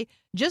today,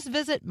 just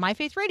visit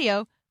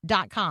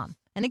myfaithradio.com.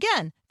 And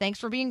again, thanks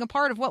for being a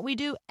part of what we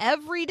do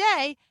every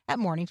day at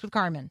Mornings with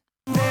Carmen.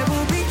 There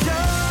will be joy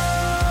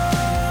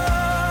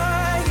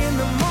in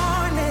the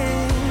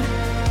morning.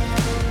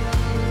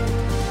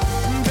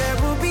 There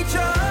will be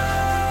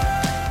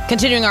joy.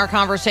 Continuing our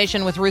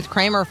conversation with Ruth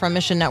Kramer from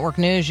Mission Network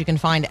News. You can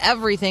find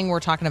everything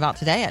we're talking about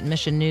today at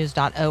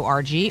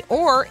missionnews.org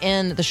or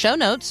in the show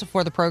notes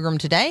for the program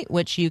today,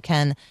 which you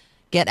can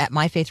get at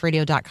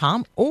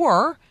myfaithradio.com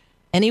or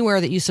anywhere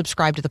that you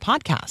subscribe to the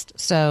podcast.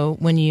 So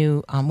when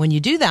you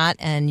do that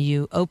and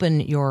you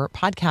open your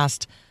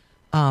podcast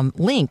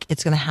link,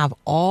 it's going to have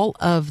all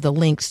of the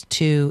links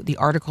to the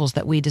articles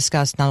that we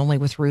discussed, not only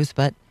with Ruth,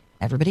 but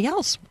everybody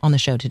else on the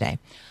show today.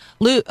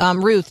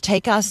 Ruth,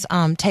 take us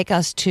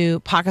to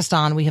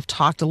Pakistan. We have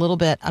talked a little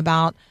bit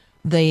about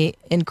the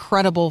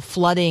incredible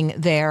flooding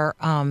there.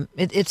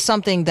 It's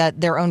something that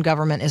their own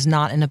government is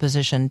not in a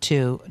position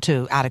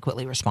to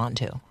adequately respond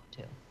to.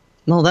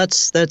 Well,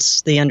 that's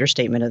the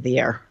understatement of the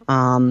year.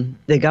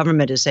 The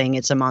government is saying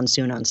it's a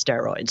monsoon on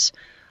steroids.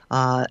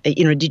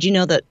 Did you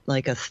know that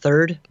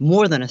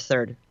more than a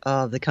third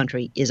of the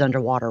country is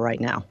underwater right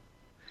now?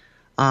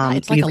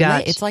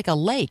 It's like a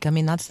lake. I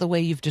mean, that's the way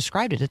you've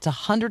described it. It's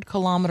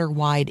 100-kilometer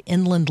wide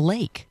inland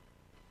lake.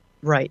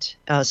 Right.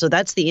 So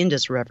that's the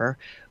Indus River.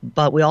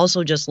 But we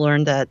also just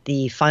learned that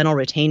the final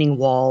retaining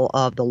wall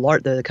of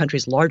the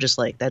country's largest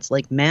lake, that's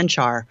Lake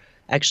Manchar,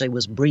 actually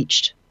was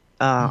breached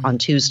on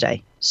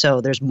Tuesday.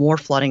 So there's more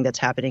flooding that's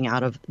happening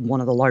out of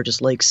one of the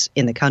largest lakes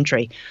in the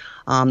country.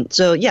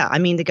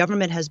 The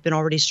government has been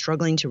already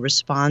struggling to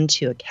respond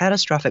to a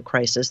catastrophic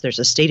crisis. There's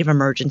a state of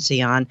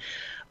emergency on,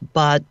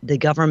 but the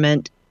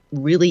government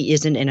really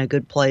isn't in a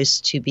good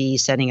place to be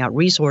sending out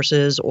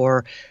resources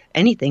or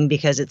anything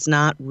because it's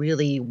not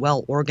really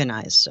well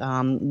organized.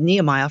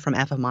 Nehemiah from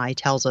FMI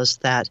tells us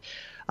that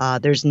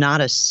there's not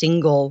a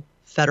single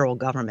federal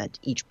government.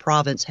 Each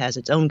province has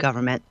its own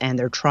government, and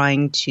they're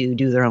trying to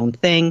do their own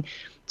thing.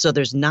 So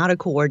there's not a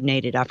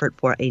coordinated effort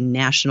for a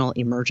national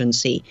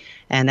emergency.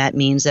 And that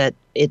means that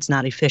it's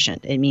not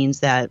efficient. It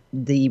means that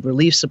the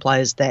relief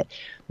supplies that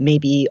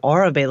maybe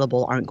are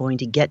available aren't going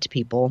to get to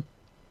people,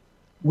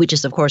 which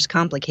is, of course,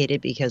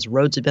 complicated because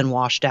roads have been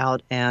washed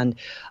out and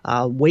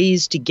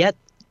ways to get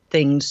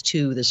things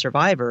to the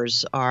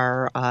survivors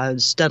are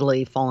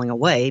steadily falling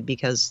away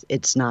because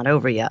it's not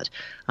over yet.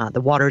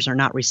 The waters are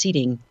not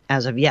receding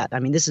as of yet. I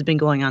mean, this has been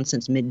going on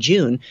since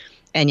mid-June,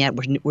 and yet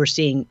we're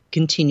seeing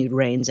continued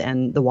rains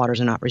and the waters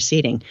are not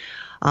receding.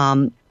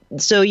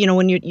 So,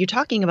 when you're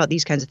talking about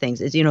these kinds of things,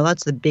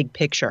 that's the big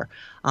picture.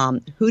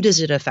 Who does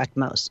it affect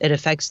most? It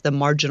affects the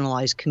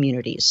marginalized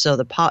communities. So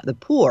the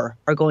poor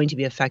are going to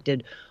be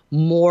affected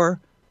more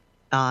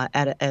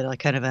at a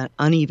kind of an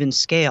uneven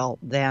scale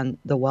than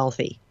the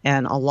wealthy.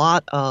 And a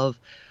lot of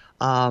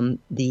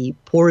the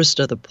poorest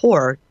of the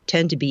poor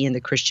tend to be in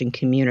the Christian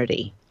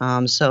community.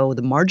 So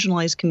the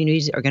marginalized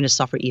communities are going to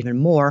suffer even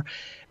more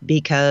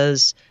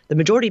because the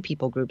majority of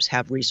people groups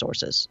have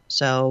resources.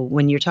 So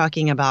when you're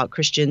talking about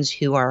Christians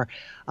who are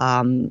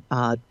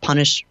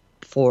punished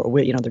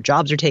for, their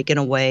jobs are taken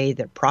away,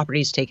 their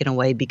property is taken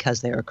away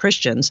because they are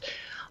Christians,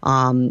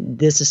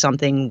 this is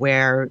something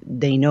where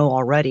they know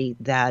already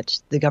that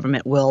the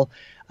government will,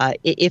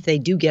 if they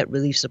do get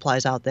relief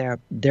supplies out there,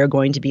 they're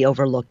going to be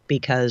overlooked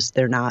because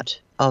they're not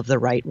of the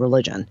right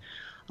religion.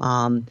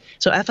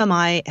 So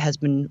FMI has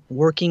been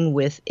working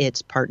with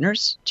its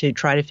partners to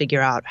try to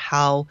figure out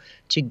how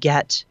to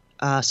get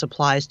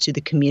supplies to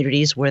the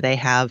communities where they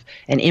have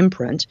an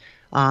imprint,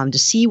 to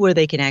see where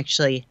they can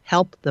actually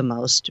help the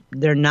most.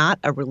 They're not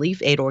a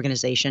relief aid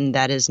organization.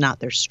 That is not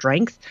their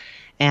strength.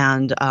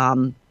 And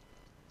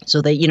so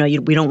they,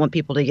 we don't want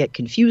people to get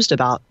confused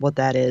about what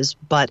that is,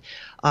 but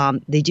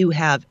they do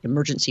have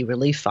emergency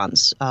relief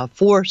funds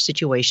for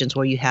situations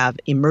where you have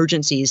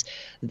emergencies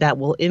that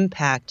will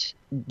impact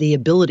the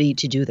ability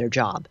to do their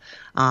job.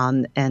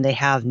 And they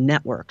have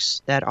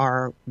networks that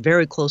are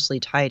very closely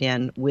tied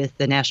in with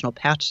the national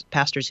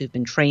pastors who've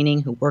been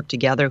training, who work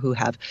together, who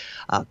have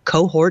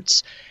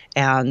cohorts,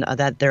 and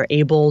that they're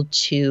able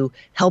to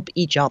help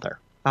each other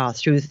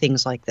through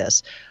things like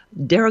this.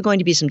 There are going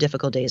to be some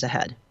difficult days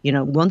ahead.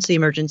 Once the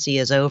emergency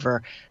is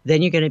over,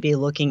 then you're going to be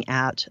looking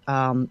at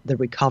the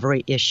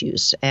recovery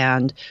issues.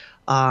 And,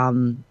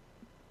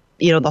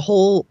 the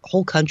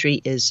whole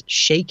country is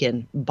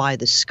shaken by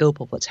the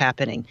scope of what's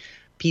happening.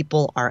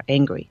 People are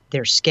angry.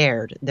 They're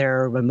scared.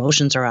 Their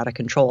emotions are out of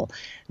control.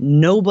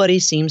 Nobody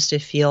seems to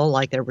feel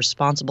like they're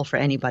responsible for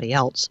anybody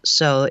else.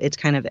 So it's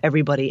kind of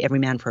every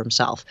man for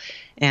himself.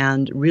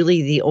 And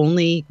really the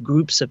only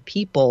groups of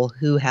people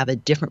who have a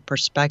different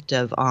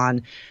perspective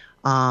on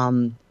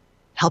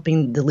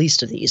helping the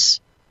least of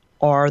these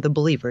are the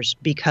believers,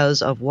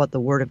 because of what the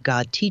Word of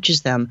God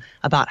teaches them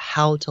about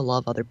how to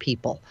love other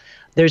people.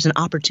 There's an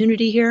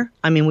opportunity here.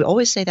 I mean, we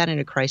always say that in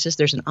a crisis.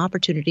 There's an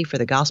opportunity for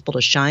the gospel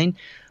to shine,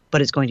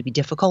 but it's going to be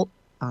difficult.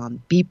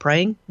 Be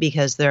praying,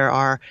 because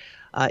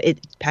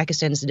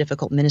Pakistan is a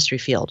difficult ministry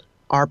field.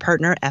 Our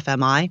partner,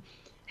 FMI,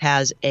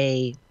 has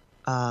a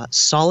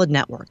solid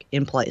network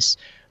in place.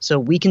 So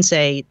we can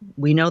say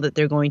we know that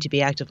they're going to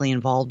be actively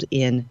involved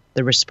in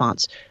the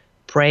response.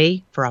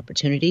 Pray for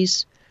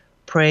opportunities.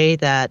 Pray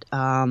that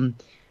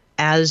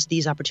as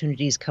these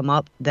opportunities come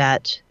up,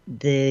 that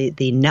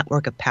the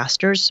network of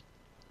pastors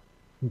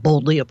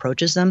boldly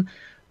approaches them.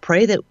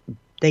 Pray that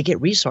they get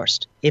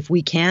resourced. If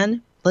we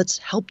can, let's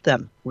help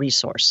them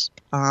resource.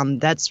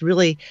 That's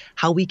really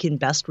how we can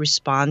best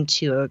respond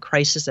to a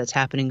crisis that's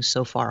happening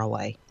so far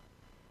away.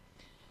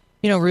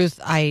 Ruth,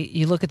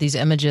 you look at these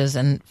images,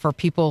 and for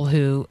people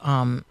who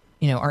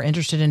are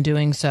interested in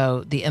doing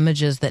so, the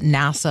images that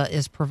NASA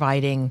is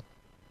providing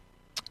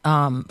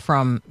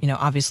from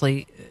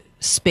obviously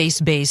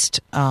space-based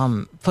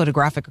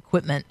photographic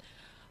equipment,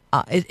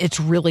 it's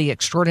really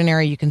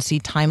extraordinary. You can see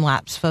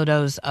time-lapse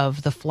photos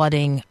of the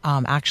flooding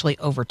actually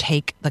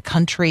overtake the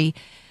country.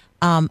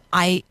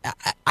 I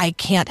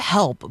can't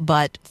help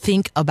but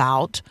think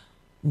about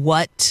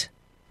what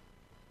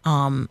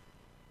the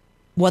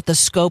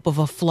scope of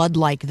a flood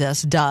like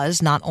this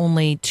does, not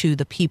only to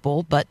the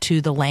people, but to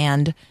the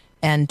land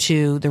and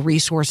to the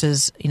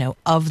resources,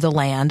 of the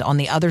land on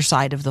the other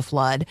side of the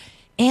flood.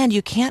 And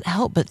you can't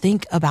help but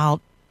think about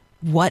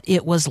what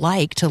it was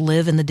like to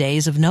live in the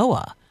days of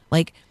Noah.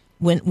 Like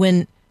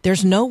when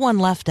there's no one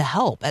left to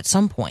help at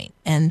some point.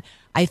 And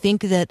I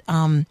think that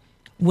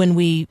when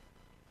we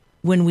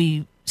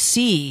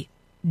see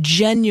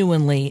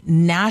genuinely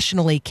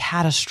nationally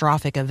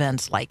catastrophic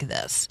events like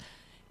this,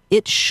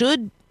 it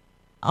should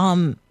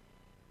not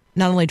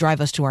only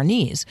drive us to our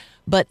knees,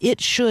 but it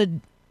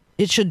should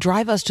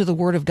drive us to the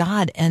Word of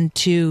God and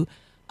to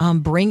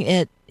bring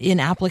it in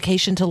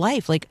application to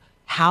life. Like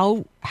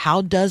how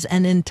does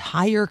an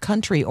entire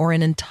country or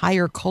an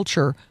entire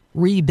culture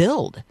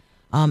rebuild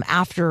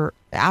after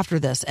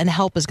this? And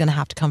help is going to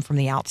have to come from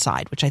the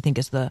outside, which I think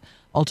is the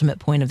ultimate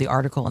point of the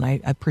article, and I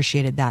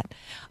appreciated that.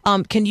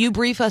 Can you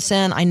brief us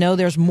in? I know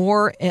there's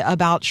more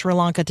about Sri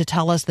Lanka to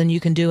tell us than you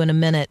can do in a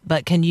minute,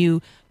 but can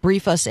you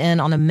brief us in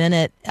on a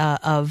minute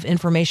of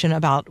information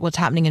about what's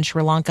happening in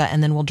Sri Lanka,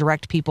 and then we'll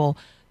direct people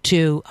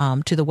to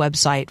the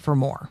website for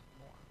more.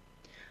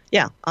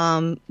 Yeah.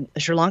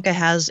 Sri Lanka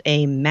has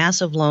a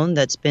massive loan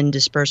that's been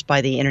dispersed by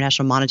the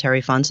International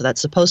Monetary Fund, so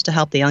that's supposed to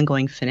help the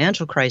ongoing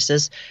financial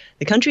crisis.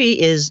 The country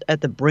is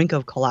at the brink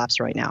of collapse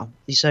right now.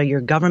 So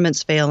your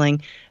government's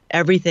failing.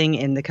 Everything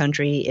in the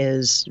country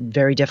is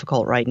very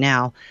difficult right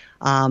now.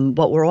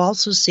 But we're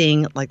also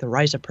seeing like the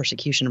rise of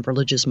persecution of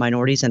religious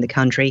minorities in the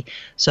country.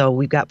 So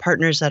we've got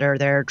partners that are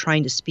there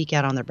trying to speak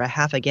out on their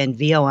behalf. Again,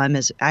 VOM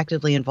is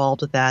actively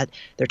involved with that.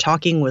 They're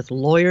talking with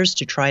lawyers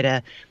to try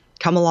to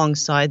come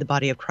alongside the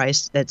body of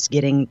Christ that's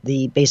getting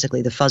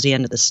basically the fuzzy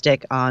end of the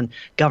stick on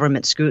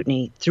government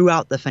scrutiny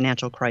throughout the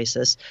financial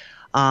crisis.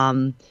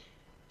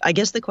 I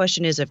guess the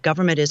question is, if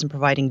government isn't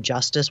providing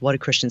justice, what do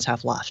Christians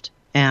have left?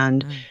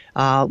 And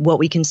what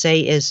we can say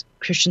is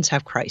Christians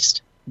have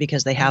Christ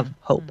because they have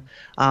hope.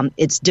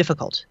 It's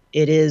difficult.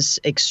 It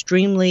is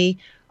extremely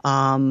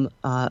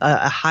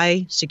a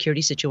high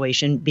security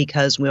situation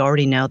because we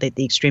already know that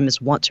the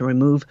extremists want to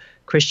remove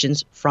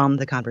Christians from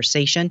the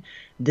conversation.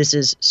 This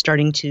is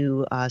starting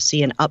to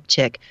see an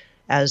uptick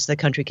as the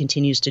country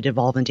continues to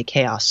devolve into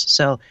chaos.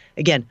 So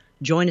again,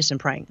 join us in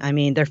praying. I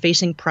mean, they're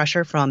facing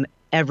pressure from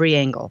every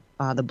angle.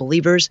 The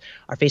believers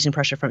are facing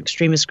pressure from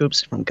extremist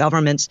groups, from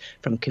governments,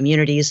 from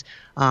communities.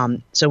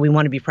 So we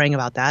want to be praying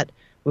about that.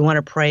 We want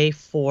to pray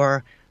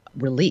for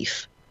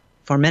relief.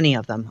 for many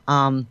of them.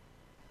 And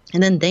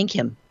then thank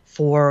him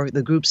for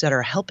the groups that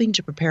are helping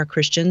to prepare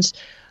Christians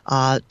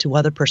to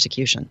weather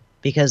persecution,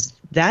 because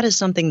that is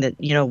something that,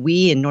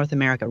 we in North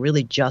America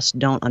really just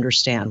don't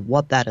understand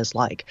what that is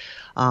like.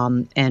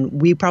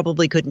 And we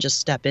probably couldn't just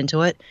step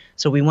into it.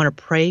 So we want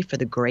to pray for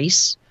the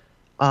grace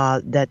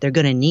that they're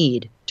going to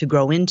need to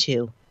grow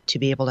into to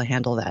be able to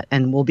handle that.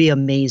 And we'll be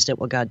amazed at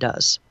what God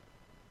does.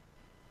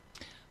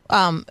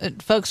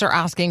 Folks are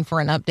asking for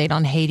an update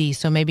on Haiti,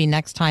 so maybe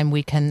next time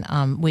we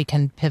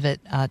can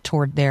pivot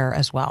toward there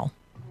as well.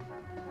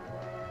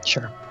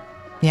 Sure.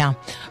 Yeah.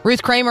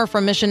 Ruth Kramer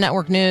from Mission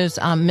Network News,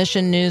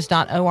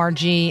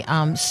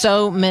 missionnews.org.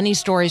 So many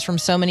stories from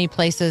so many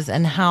places,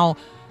 and how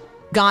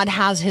God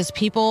has his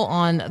people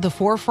on the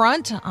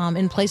forefront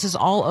in places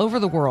all over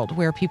the world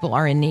where people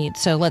are in need.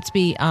 So let's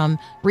be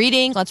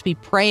reading, let's be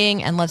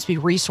praying, and let's be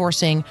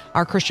resourcing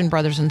our Christian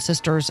brothers and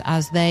sisters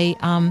as they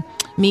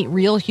meet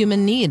real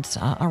human needs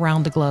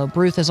around the globe.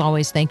 Ruth, as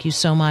always, thank you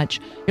so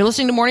much. You're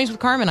listening to Mornings with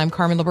Carmen. I'm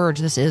Carmen LaBerge.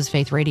 This is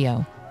Faith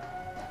Radio.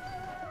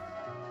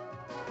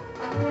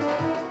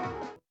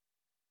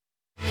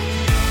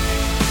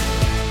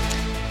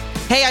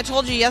 Hey, I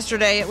told you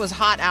yesterday it was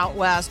hot out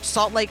west.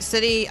 Salt Lake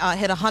City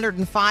hit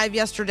 105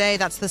 yesterday.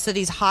 That's the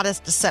city's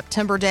hottest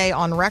September day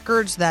on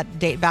records that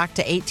date back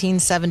to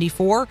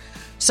 1874.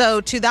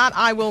 So to that,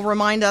 I will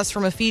remind us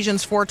from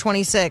Ephesians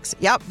 4:26.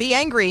 Yep, be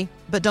angry,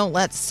 but don't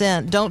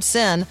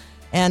sin,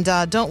 and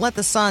don't let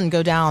the sun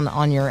go down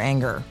on your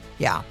anger.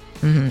 Yeah,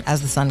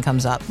 as the sun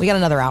comes up. We got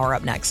another hour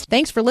up next.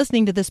 Thanks for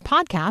listening to this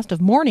podcast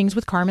of Mornings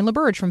with Carmen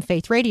LaBerge from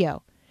Faith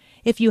Radio.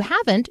 If you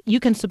haven't, you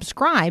can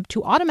subscribe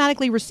to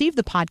automatically receive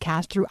the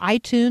podcast through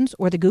iTunes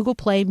or the Google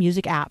Play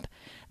Music app.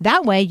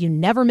 That way, you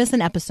never miss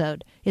an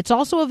episode. It's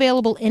also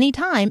available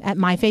anytime at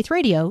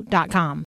myfaithradio.com.